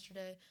these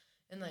yesterday."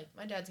 And, like,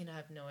 my dad's gonna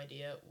have no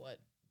idea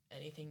what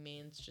anything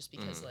means, just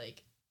because,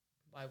 like,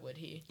 why would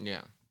he?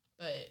 Yeah.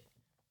 But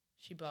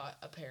she bought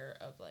a pair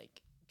of,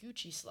 like,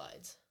 Gucci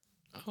slides.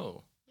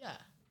 Oh. Yeah.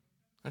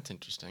 That's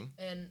interesting.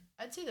 And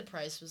I'd say the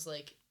price was,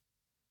 like...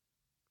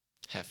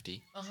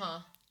 hefty.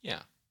 Uh-huh.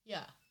 Yeah.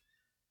 Yeah.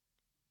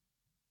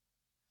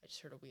 I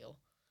just heard a wheel.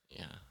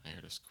 Yeah, I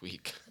heard a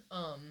squeak.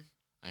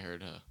 I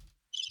heard a...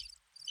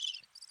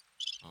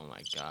 Oh,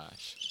 my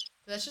gosh.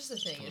 But that's just the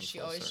thing, is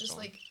she always just, circle.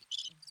 like...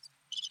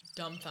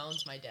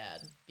 dumbfounds my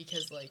dad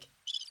because like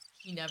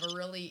he never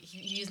really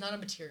he's not a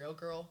material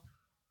girl,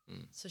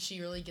 so she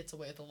really gets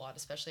away with a lot,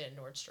 especially at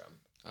Nordstrom.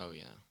 Oh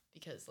yeah,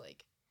 because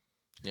like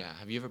yeah.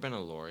 Have you ever been to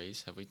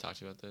Lori's? Have we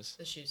talked about this?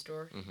 The shoe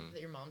store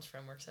that your mom's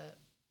friend works at.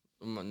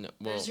 No,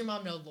 well, does your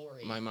mom know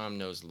Lori? My mom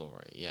knows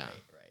Lori. Yeah,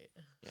 right.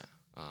 Yeah,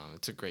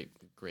 it's a great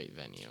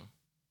venue.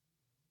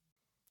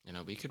 You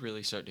know, we could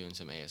really start doing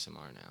some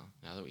ASMR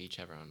now that we each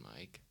have our own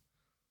mic.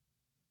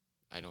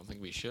 I don't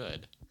think we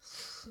should,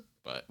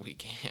 but we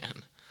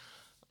can.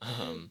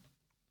 No,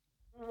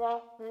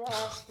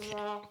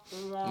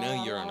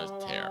 you're on a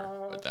tear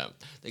with them.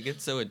 They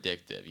get so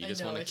addictive. You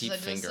just want to keep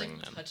fingering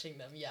them. Touching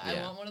them. Yeah, I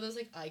want one of those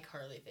like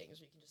iCarly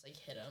things where you can just like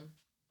hit them.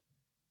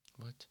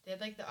 What? They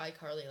had like the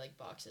iCarly like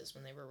boxes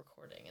when they were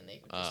recording, and they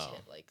would just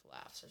hit like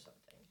laughs or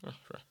something.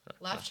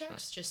 Laugh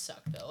tracks just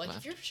suck though. Like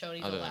if you're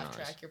showing the laugh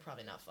track, you're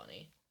probably not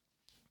funny.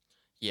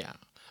 Yeah,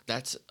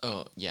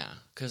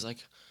 because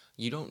like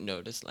you don't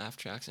notice laugh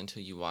tracks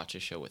until you watch a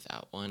show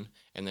without one,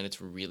 and then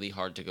it's really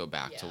hard to go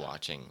back to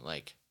watching.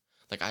 Like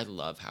I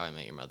love How I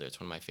Met Your Mother. It's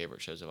one of my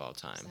favorite shows of all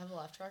time. Does it have a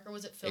laugh track, or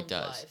was it filmed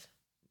live?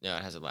 No,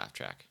 it has a laugh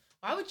track.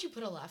 Why would you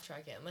put a laugh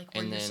track in? Like,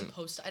 where you're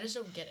supposed to? I just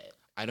don't get it.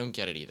 I don't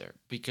get it either,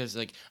 because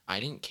like I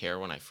didn't care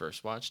when I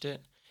first watched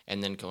it,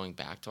 and then going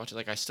back to watch it.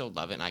 Like, I still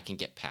love it and I can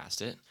get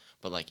past it,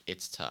 but like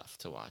it's tough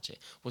to watch it.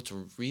 What's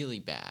really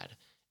bad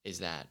is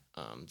that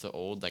the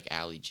old like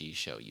Ali G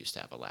show used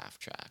to have a laugh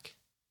track.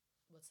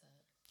 What's that?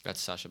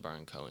 That's Sacha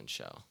Baron Cohen's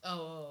show.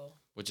 Oh.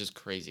 Which is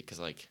crazy because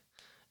like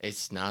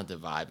it's not the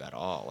vibe at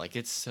all. Like,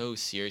 it's so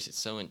serious, it's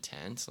so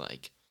intense.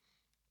 Like,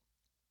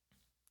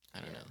 I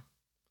don't know.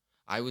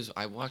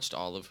 I watched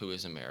all of Who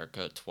Is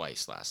America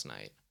twice last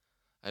night.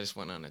 I just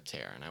went on a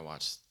tear and I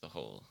watched the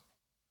whole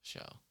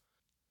show.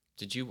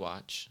 Did you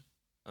watch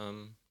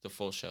the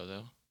full show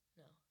though?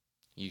 No.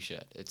 You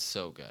should. It's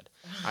so good.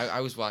 I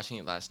was watching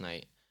it last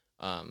night,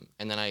 and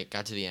then I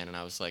got to the end and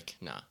I was like,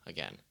 nah,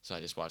 again. So I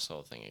just watched the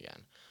whole thing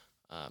again.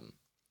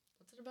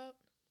 What's it about?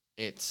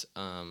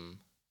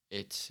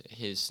 It's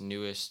his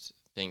newest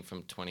thing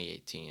from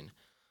 2018,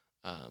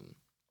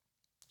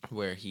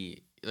 where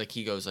he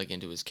goes like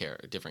into his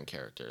different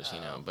characters,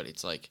 you know, but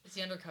it's like, is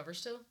he undercover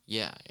still?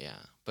 Yeah,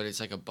 but it's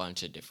like a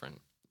bunch of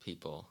different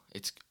people.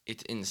 It's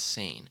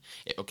insane.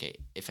 Okay,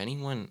 if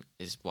anyone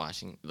is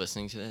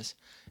listening to this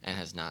and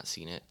has not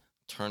seen it,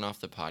 turn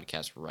off the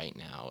podcast right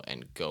now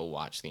and go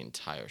watch the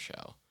entire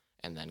show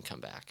and then come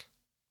back.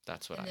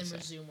 That's what I say. And then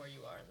resume where you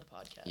are in the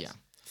podcast. Yeah.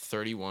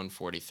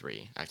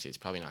 31:43. Actually, it's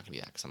probably not going to be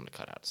that because I'm going to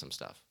cut out some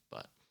stuff,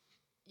 but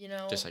you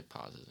know, just like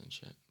pauses and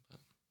shit.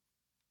 But.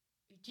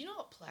 Do you know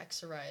what plaque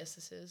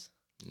psoriasis is?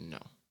 No.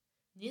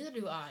 Neither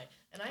do I.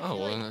 And I feel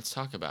well, then let's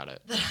talk about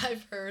it. That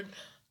I've heard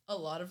a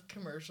lot of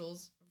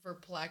commercials for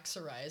plaque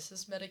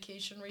psoriasis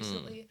medication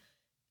recently.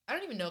 I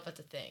don't even know if that's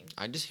a thing.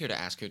 I'm just here to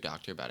ask your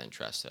doctor about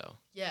Entresto.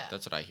 Yeah.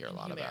 That's what I hear a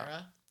lot about.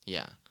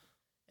 Yeah.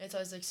 And it's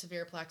always like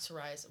severe plaque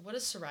psoriasis. What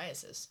is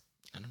psoriasis?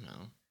 I don't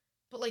know.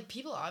 But like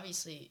people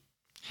obviously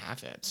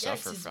have it,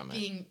 suffer from it.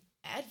 It's being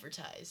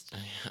advertised.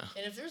 Yeah.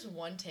 And if there's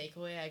one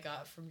takeaway I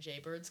got from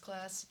Jaybird's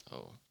class,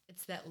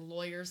 it's that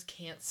lawyers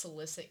can't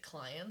solicit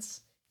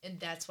clients, and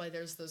that's why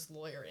there's those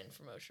lawyer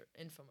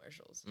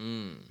infomercials.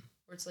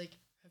 Where it's like,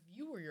 have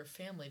you or your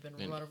family been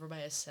run over by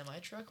a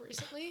semi-truck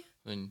recently?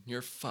 Then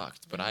you're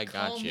fucked, but I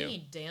got you. Call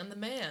me, Dan the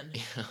man.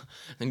 Yeah.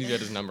 Then you got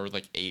his number with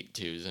like 8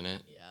 2s in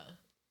it.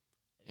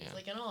 Yeah. It's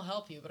like, and I'll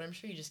help you, but I'm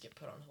sure you just get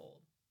put on hold.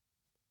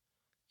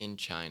 In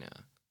China,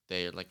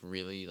 they're like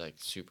really like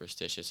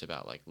superstitious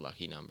about like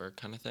lucky number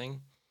kind of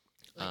thing.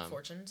 Like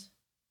fortunes?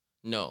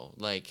 No,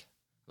 like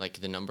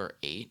the number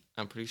 8,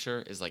 I'm pretty sure,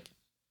 is like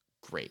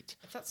great.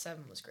 I thought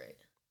 7 was great.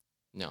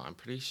 No, I'm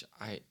pretty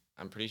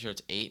sure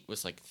it's 8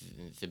 was like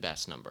the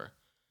best number,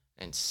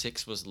 and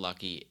 6 was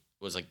lucky,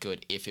 was like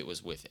good if it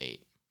was with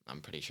 8.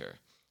 I'm pretty sure.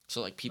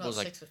 So like people's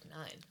like 6 with 9.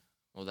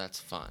 Well, that's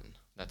fun.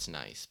 That's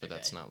nice, but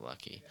that's not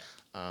lucky.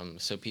 Okay.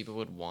 So people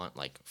would want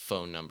like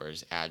phone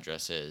numbers,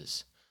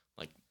 addresses,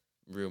 like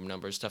room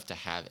numbers, stuff to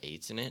have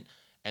 8s in it,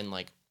 and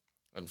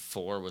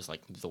 4 was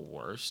like the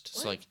worst.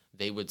 What? So like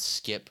they would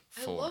skip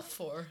 4. I love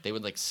 4. They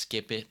would like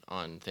skip it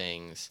on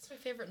things. It's my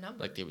favorite number.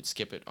 Like they would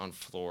skip it on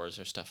floors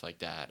or stuff like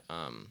that.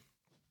 Kind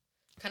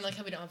of like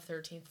how we don't have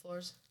 13th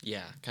floors.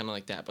 Yeah, kind of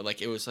like that, but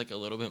like it was like a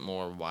little bit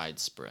more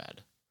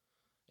widespread,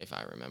 if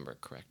I remember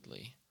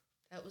correctly.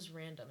 That was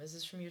random. Is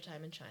this from your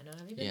time in China?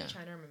 Have you been to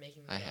China or am I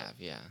making that up? Have,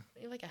 yeah.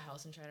 You have like a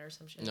house in China or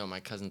some shit? No, my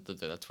cousins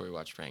lived there. That's where we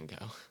watched Rango.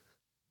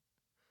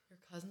 Your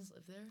cousins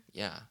live there?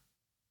 Yeah.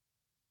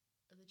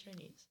 Are they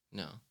Chinese?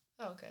 No.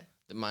 Oh, okay.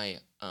 My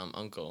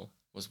uncle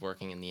was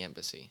working in the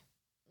embassy.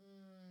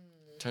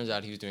 Turns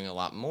out he was doing a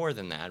lot more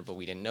than that, but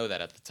we didn't know that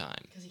at the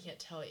time. Because he can't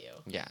tell you.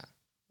 Yeah.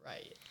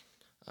 Right.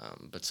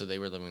 But so they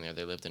were living there.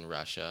 They lived in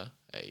Russia.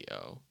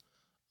 Ayo.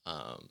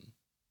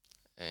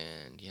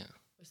 And yeah.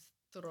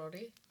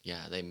 Strori?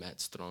 Yeah, they met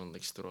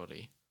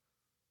Strori.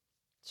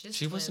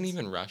 She wasn't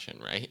even Russian,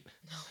 right?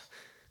 No.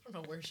 I don't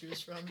know where she was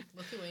from.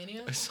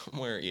 Lithuania?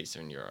 Somewhere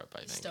Eastern Europe,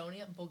 I think.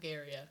 Estonia?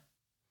 Bulgaria?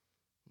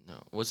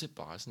 No. Was it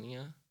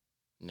Bosnia?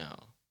 No.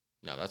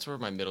 No, that's where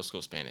my middle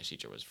school Spanish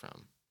teacher was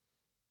from.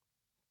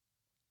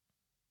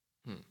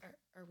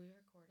 Are we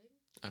recording?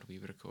 Are we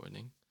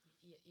recording?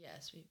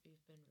 Yes, we've been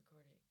recording.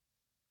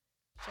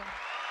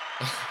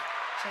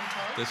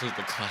 Chantal? This was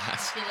the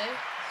class. Kile?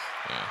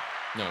 Yeah.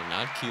 No,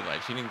 not Kile.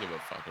 She didn't give a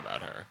fuck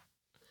about her.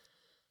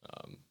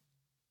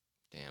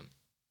 Damn.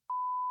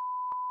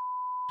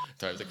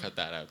 Do I have to cut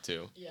that out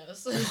too?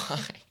 Yes. Why?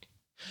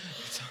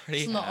 It's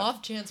already on the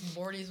off chance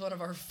Morty's one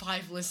of our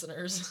 5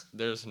 listeners.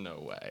 There's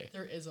no way.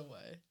 There is a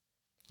way.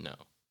 No.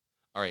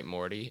 All right,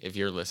 Morty, if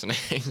you're listening.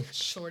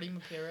 Shorty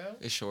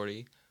Mapiro?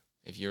 Shorty,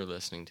 if you're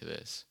listening to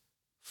this,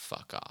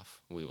 fuck off.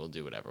 We will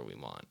do whatever we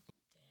want.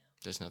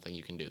 Damn. There's nothing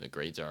you can do. The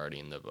grades are already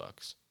in the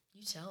books.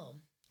 You tell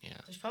him. Yeah.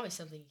 There's probably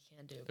something you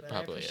can do, but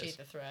probably I appreciate is.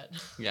 the threat.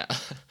 Yeah.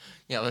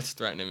 Yeah, let's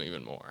threaten him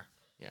even more.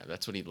 Yeah,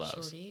 that's what he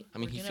loves. Shorty, I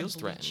mean, he feels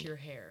threatened. Bleach your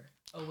hair.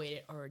 Oh, wait,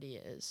 it already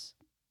is.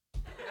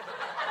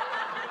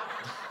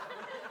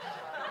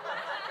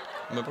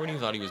 Remember when you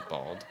thought he was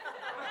bald?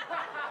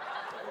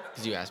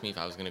 Because you asked me if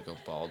I was going to go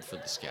bald for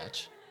the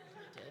sketch.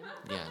 You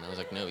did? Yeah, and I was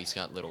like, no, he's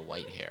got little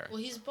white hair.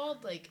 Well, he's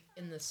bald, like,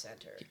 in the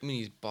center. I mean,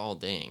 he's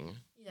balding.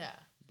 Yeah.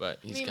 But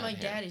he's got my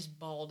hair. daddy's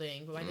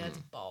balding, but my dad's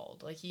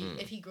bald. Like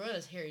if he grew out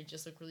his hair, he'd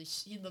just look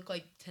he'd look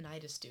like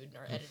Tinnitus dude in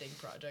our editing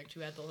project who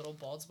had the little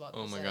bald spot.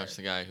 Oh my gosh,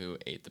 the guy who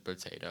ate the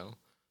potato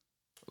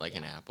like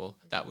an apple.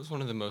 That was one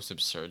of the most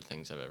absurd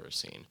things I've ever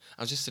seen.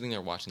 I was just sitting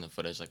there watching the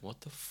footage like, what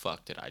the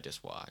fuck did I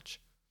just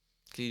watch?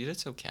 Because he did it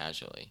so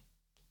casually.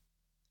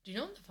 Do you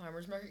know when the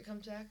farmer's market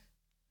comes back?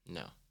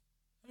 No.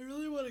 I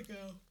really want to go.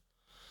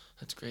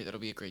 That's great. That'll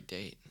be a great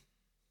date.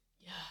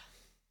 Yeah.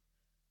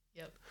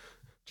 Yep.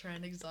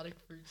 Trying exotic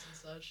fruits and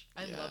such.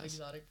 I love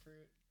exotic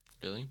fruit.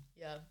 Really?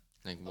 Yeah.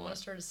 Like I what? want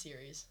to start a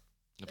series.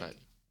 About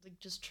Like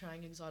just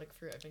trying exotic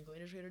fruit. I've been going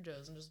to Trader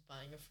Joe's and just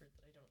buying a fruit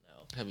that I don't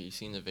know. Have you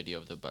seen the video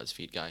of the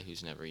BuzzFeed guy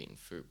who's never eaten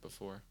fruit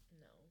before?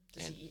 No.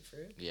 Does he eat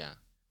fruit? Yeah.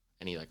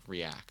 And he like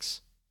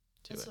reacts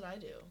to That's it. what I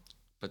do.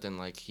 But then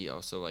like he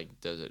also like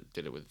did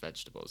it with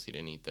vegetables. He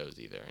didn't eat those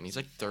either. And he's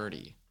like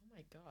 30. Oh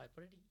my god,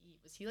 what did he eat?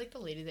 Was he like the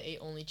lady that ate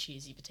only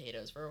cheesy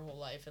potatoes for her whole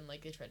life and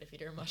like they tried to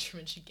feed her a mushroom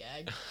and she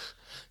gagged?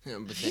 Yeah,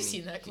 but Have you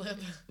seen that clip?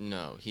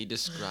 No, he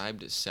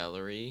described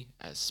celery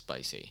as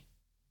spicy.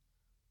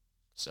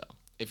 So,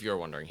 if you're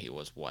wondering, he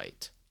was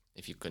white.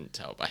 If you couldn't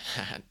tell by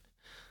that.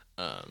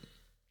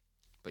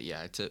 But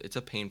yeah, it's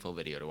a painful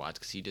video to watch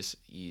because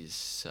he's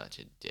such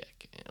a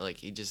dick.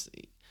 Like you just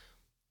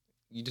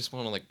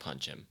want to like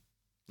punch him,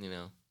 you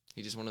know.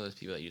 He's just one of those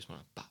people that you just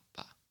want to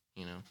bah,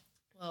 you know.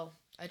 Well,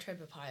 I tried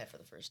papaya for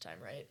the first time,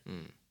 right?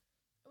 Mm.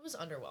 It was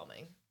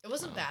underwhelming. It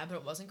wasn't bad, but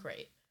it wasn't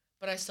great.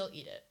 But I still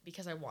eat it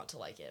because I want to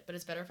like it. But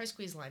it's better if I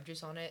squeeze lime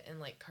juice on it and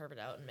like carve it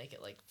out and make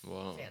it like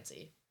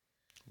fancy.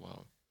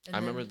 Wow. And I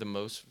remember the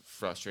most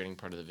frustrating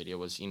part of the video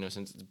was, you know,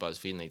 since it's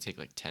BuzzFeed and they take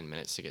like 10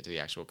 minutes to get to the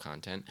actual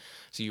content.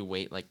 So you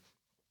wait like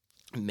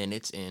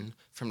minutes in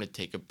for him to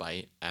take a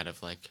bite out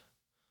of like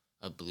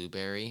a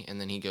blueberry. And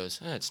then he goes,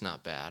 it's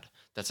not bad.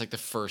 That's like the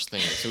first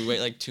thing. So we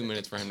wait like 2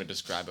 minutes for him to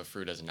describe a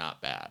fruit as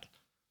not bad.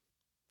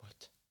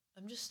 What?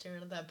 I'm just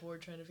staring at that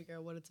board trying to figure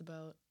out what it's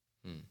about.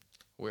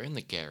 We're in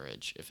the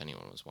garage, if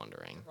anyone was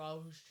wondering.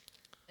 Gross.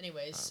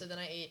 Anyways, so then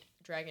I ate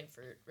dragon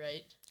fruit,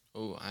 right?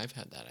 Oh, I've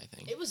had that, I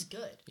think. It was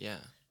good. Yeah.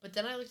 But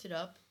then I looked it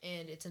up,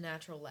 and it's a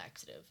natural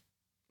laxative.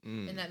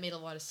 And that made a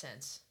lot of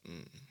sense.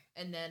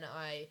 And then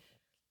I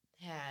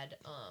had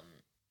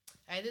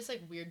this,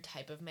 like, weird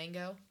type of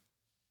mango.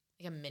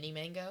 Like a mini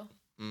mango.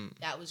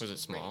 That was it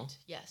small?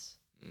 Yes.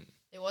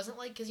 It wasn't,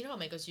 like, because you know how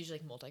mango's usually,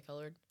 like,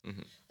 multicolored?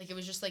 Mm-hmm. Like, it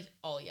was just, like,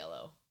 all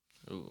yellow.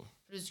 Ooh.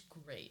 It was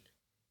great.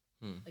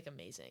 Like,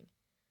 amazing.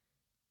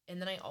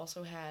 And then I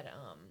also had,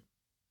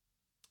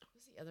 what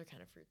was the other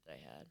kind of fruit that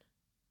I had?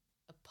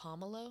 A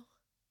pomelo?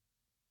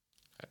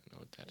 I don't know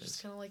what that It's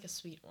is. kind of like a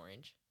sweet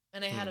orange.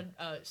 And I had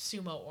a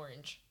sumo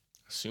orange.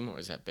 Sumo,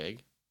 is that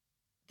big?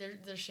 They're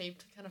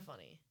shaped kind of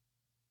funny.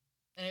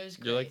 And it was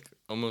great. You're like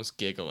almost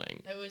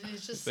giggling. It was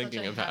just thinking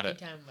such a about happy it.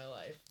 time in my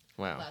life.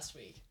 Wow. Last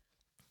week.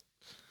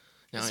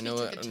 Now This I know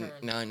week what took a turn.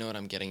 now I know what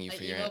I'm getting you I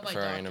for emailed my for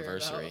our doctor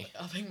anniversary.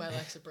 about upping my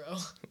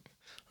Lexapro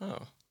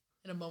Oh.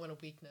 in a moment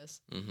of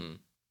weakness. Mm-hmm.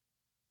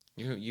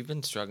 You've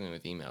been struggling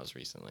with emails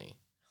recently.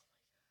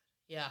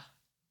 Yeah.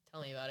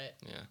 Tell me about it.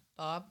 Yeah.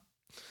 Bob,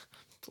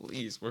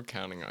 Please, we're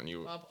counting on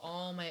you. Bob,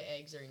 all my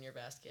eggs are in your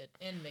basket.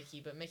 And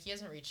Mickey, but Mickey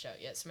hasn't reached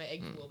out yet, so my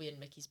eggs will be in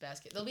Mickey's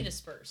basket. They'll be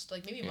dispersed.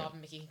 Like, maybe Bob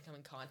and Mickey can come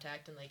in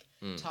contact and, like,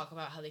 talk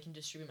about how they can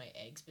distribute my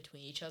eggs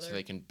between each other. So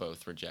they can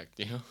both reject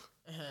you.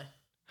 Uh-huh.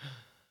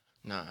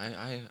 No,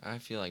 I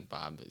feel like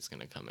Bob is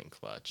gonna come in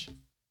clutch.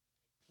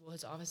 Well,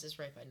 his office is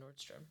right by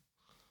Nordstrom.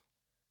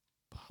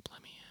 Bob,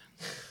 let me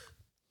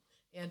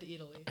And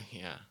Italy. in.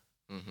 Yeah.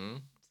 Mm-hmm.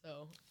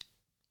 So,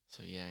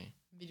 yay.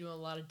 I'll be doing a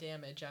lot of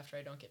damage after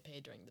I don't get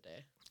paid during the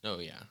day. Oh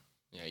yeah.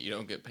 Yeah, you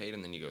don't get paid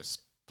and then you go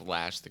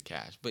splash the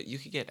cash. But you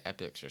could get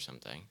epics or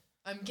something.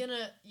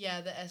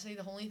 The essay,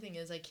 the only thing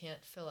is I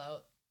can't fill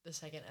out the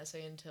second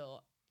essay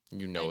until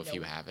You know if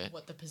you have it.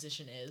 what the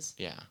position is.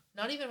 Yeah.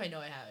 Not even if I know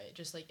I have it,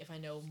 just like if I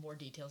know more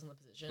details on the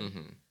position.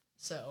 Mm-hmm.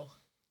 So.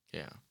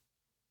 Yeah.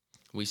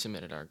 We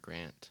submitted our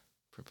grant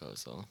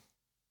proposal.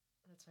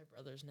 That's my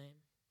brother's name.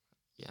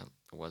 Yeah,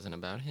 it wasn't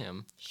about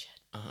him. Shit.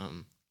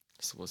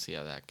 So we'll see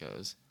how that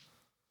goes.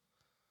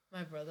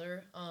 My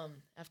brother,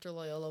 after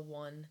Loyola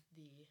won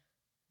the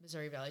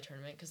Missouri Valley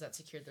tournament, because that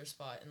secured their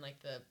spot in,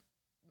 like, the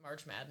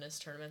March Madness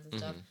tournaments and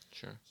stuff.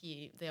 Sure.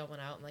 They all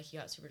went out and, like, he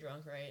got super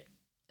drunk, right?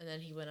 And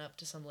then he went up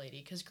to some lady,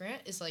 because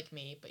Grant is like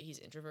me, but he's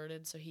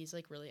introverted, so he's,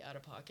 like, really out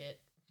of pocket.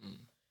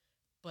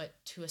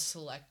 But to a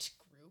select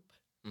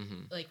group,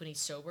 like, when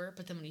he's sober,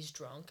 but then when he's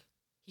drunk,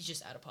 he's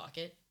just out of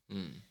pocket.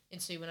 And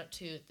so he went up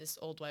to this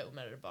old white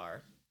woman at a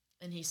bar,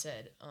 and he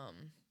said,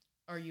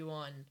 are you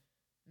on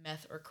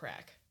meth or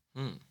crack?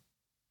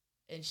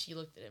 And she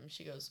looked at him,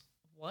 she goes,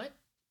 what?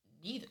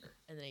 Neither.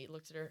 And then he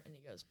looked at her, and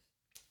he goes,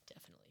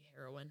 definitely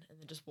heroin, and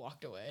then just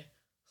walked away.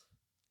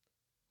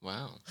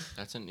 Wow,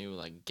 that's a new,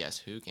 like, Guess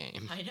Who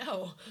game. I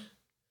know.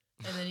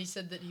 And then he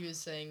said that he was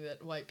saying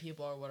that white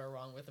people are what are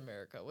wrong with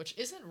America, which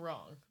isn't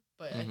wrong,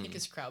 but I think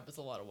his crowd was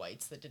a lot of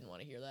whites that didn't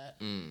want to hear that.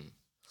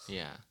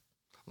 Yeah.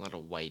 A lot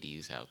of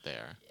whiteys out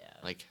there. Yeah.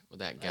 Like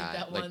that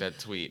guy, like that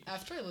tweet.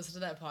 After I listened to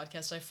that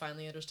podcast, I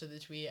finally understood the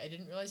tweet. I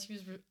didn't realize he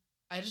was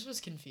I just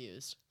was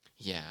confused.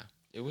 Yeah,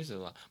 it was a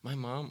lot. My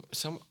mom,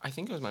 I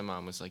think it was my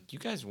mom was like, "You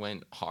guys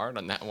went hard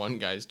on that one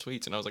guy's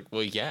tweets," and I was like,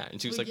 "Well, yeah,"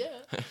 and she was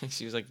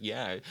she was like,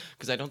 "Yeah,"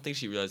 because I don't think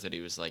she realized that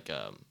he was like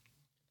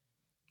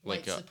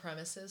like a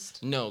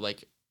supremacist. No,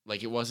 like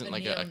it wasn't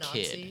like a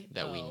kid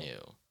that we knew.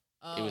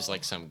 Oh. It was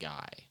like some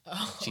guy.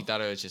 Oh. She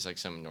thought it was just like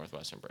some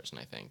Northwestern person,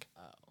 I think.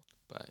 Oh.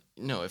 But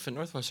no, if a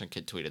Northwestern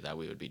kid tweeted that,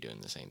 we would be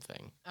doing the same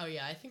thing. Oh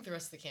yeah, I think the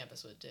rest of the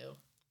campus would too.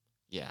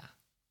 Yeah.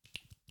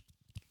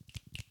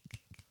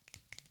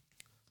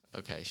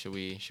 Okay, should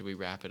we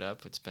wrap it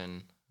up? It's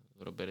been a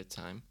little bit of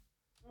time.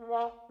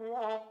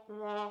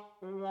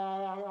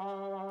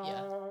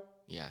 Yeah.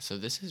 Yeah, so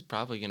this is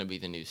probably going to be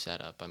the new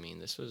setup. I mean,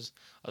 this was,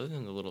 other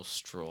than the little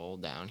stroll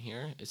down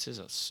here, this is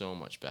so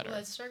much better. Well,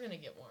 it's starting to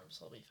get warm,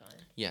 so it'll be fine.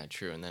 Yeah,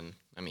 true. And then,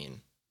 I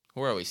mean,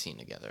 we're always seen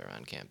together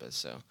around campus,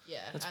 so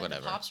yeah, that's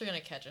whatever. The cops are going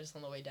to catch us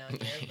on the way down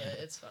here, but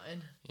it's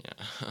fine. Yeah.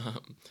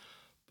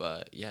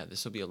 But, yeah,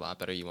 this will be a lot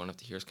better. You won't have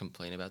to hear us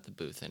complain about the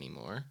booth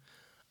anymore.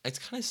 It's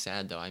kind of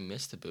sad, though. I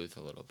miss the booth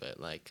a little bit.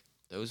 Like,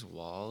 those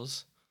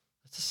walls,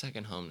 that's a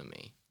second home to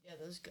me. Yeah,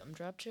 those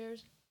gumdrop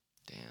chairs.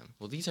 Damn.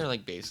 Well, these are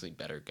like basically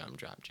better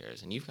gumdrop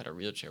chairs, and you've got a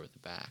real chair with the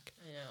back.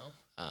 I know.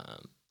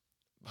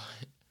 But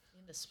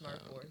and a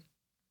smart board.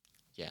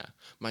 Yeah,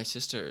 my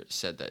sister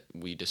said that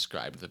we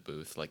described the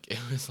booth like it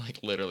was like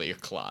literally a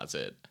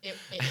closet. It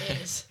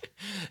is.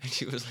 And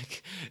she was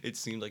like, it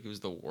seemed like it was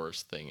the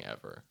worst thing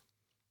ever.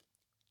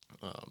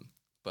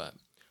 But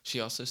she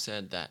also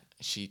said that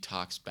she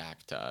talks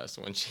back to us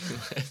when she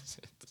listens,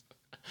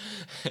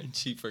 and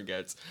she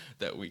forgets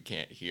that we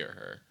can't hear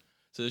her.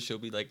 So she'll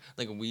be like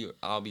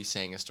I'll be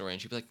saying a story,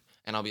 and she'll be like,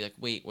 and I'll be like,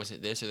 wait, was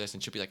it this or this?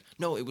 And she'll be like,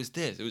 no, it was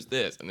this,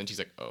 and then she's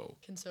like, oh.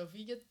 Can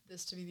Sophie get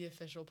this to be the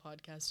official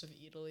podcast of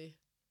Italy?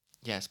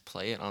 Yes,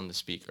 play it on the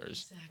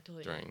speakers.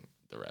 Exactly. During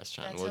the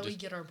restaurant. That's how we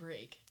get our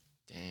break.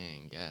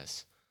 Dang,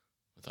 yes.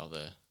 With all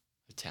the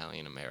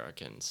Italian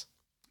Americans.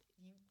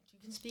 You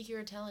can speak your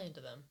Italian to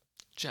them.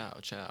 Ciao,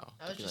 ciao.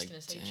 I was just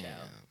going to say ciao.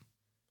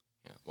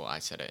 Yeah. Well, I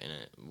said it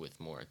with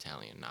more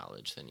Italian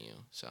knowledge than you,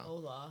 so.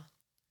 Hola.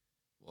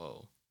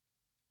 Whoa.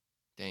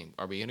 Dang,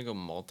 are we going to go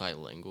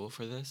multilingual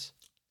for this?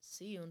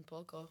 Sí, un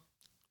poco.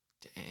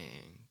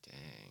 Dang.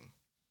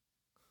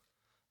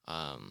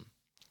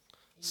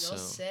 Yo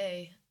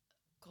sé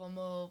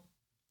cómo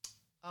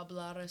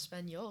hablar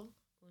español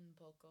un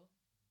poco.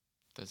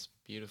 That's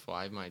beautiful.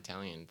 I have my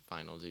Italian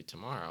final due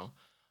tomorrow.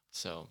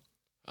 So,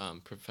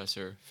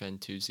 Professor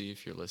Fentuzzi,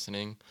 if you're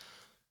listening,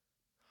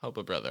 help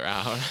a brother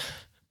out.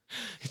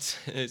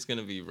 It's going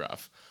to be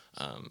rough.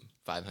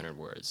 500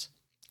 words.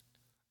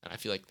 And I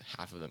feel like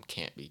half of them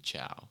can't be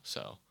ciao,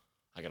 so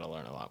I got to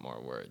learn a lot more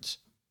words.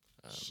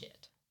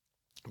 Shit.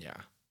 Yeah.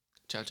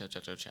 Ciao, ciao,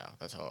 ciao, ciao, ciao.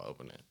 That's how I'll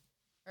open it.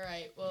 All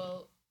right,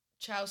 well,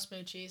 ciao,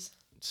 smoochies.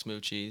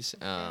 Smoochies.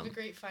 Have a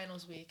great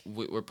finals week.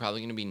 We're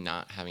probably going to be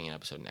not having an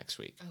episode next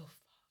week. Oh,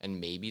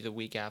 and maybe the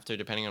week after,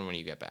 depending on when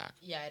you get back.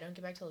 Yeah, I don't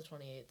get back till the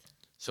 28th.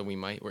 So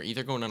we're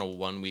either going on a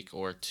 1 week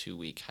or 2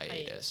 week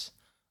hiatus.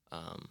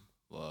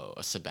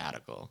 A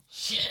sabbatical.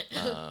 Shit.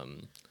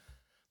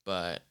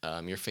 But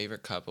your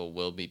favorite couple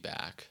will be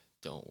back.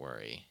 Don't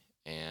worry.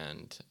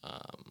 And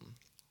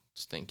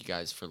just thank you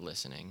guys for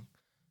listening.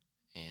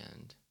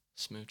 And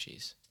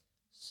smoochies.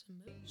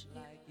 Smoochies.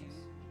 Like you.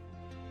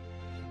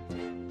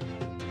 And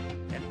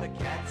the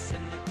cats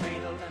in the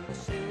cradle and the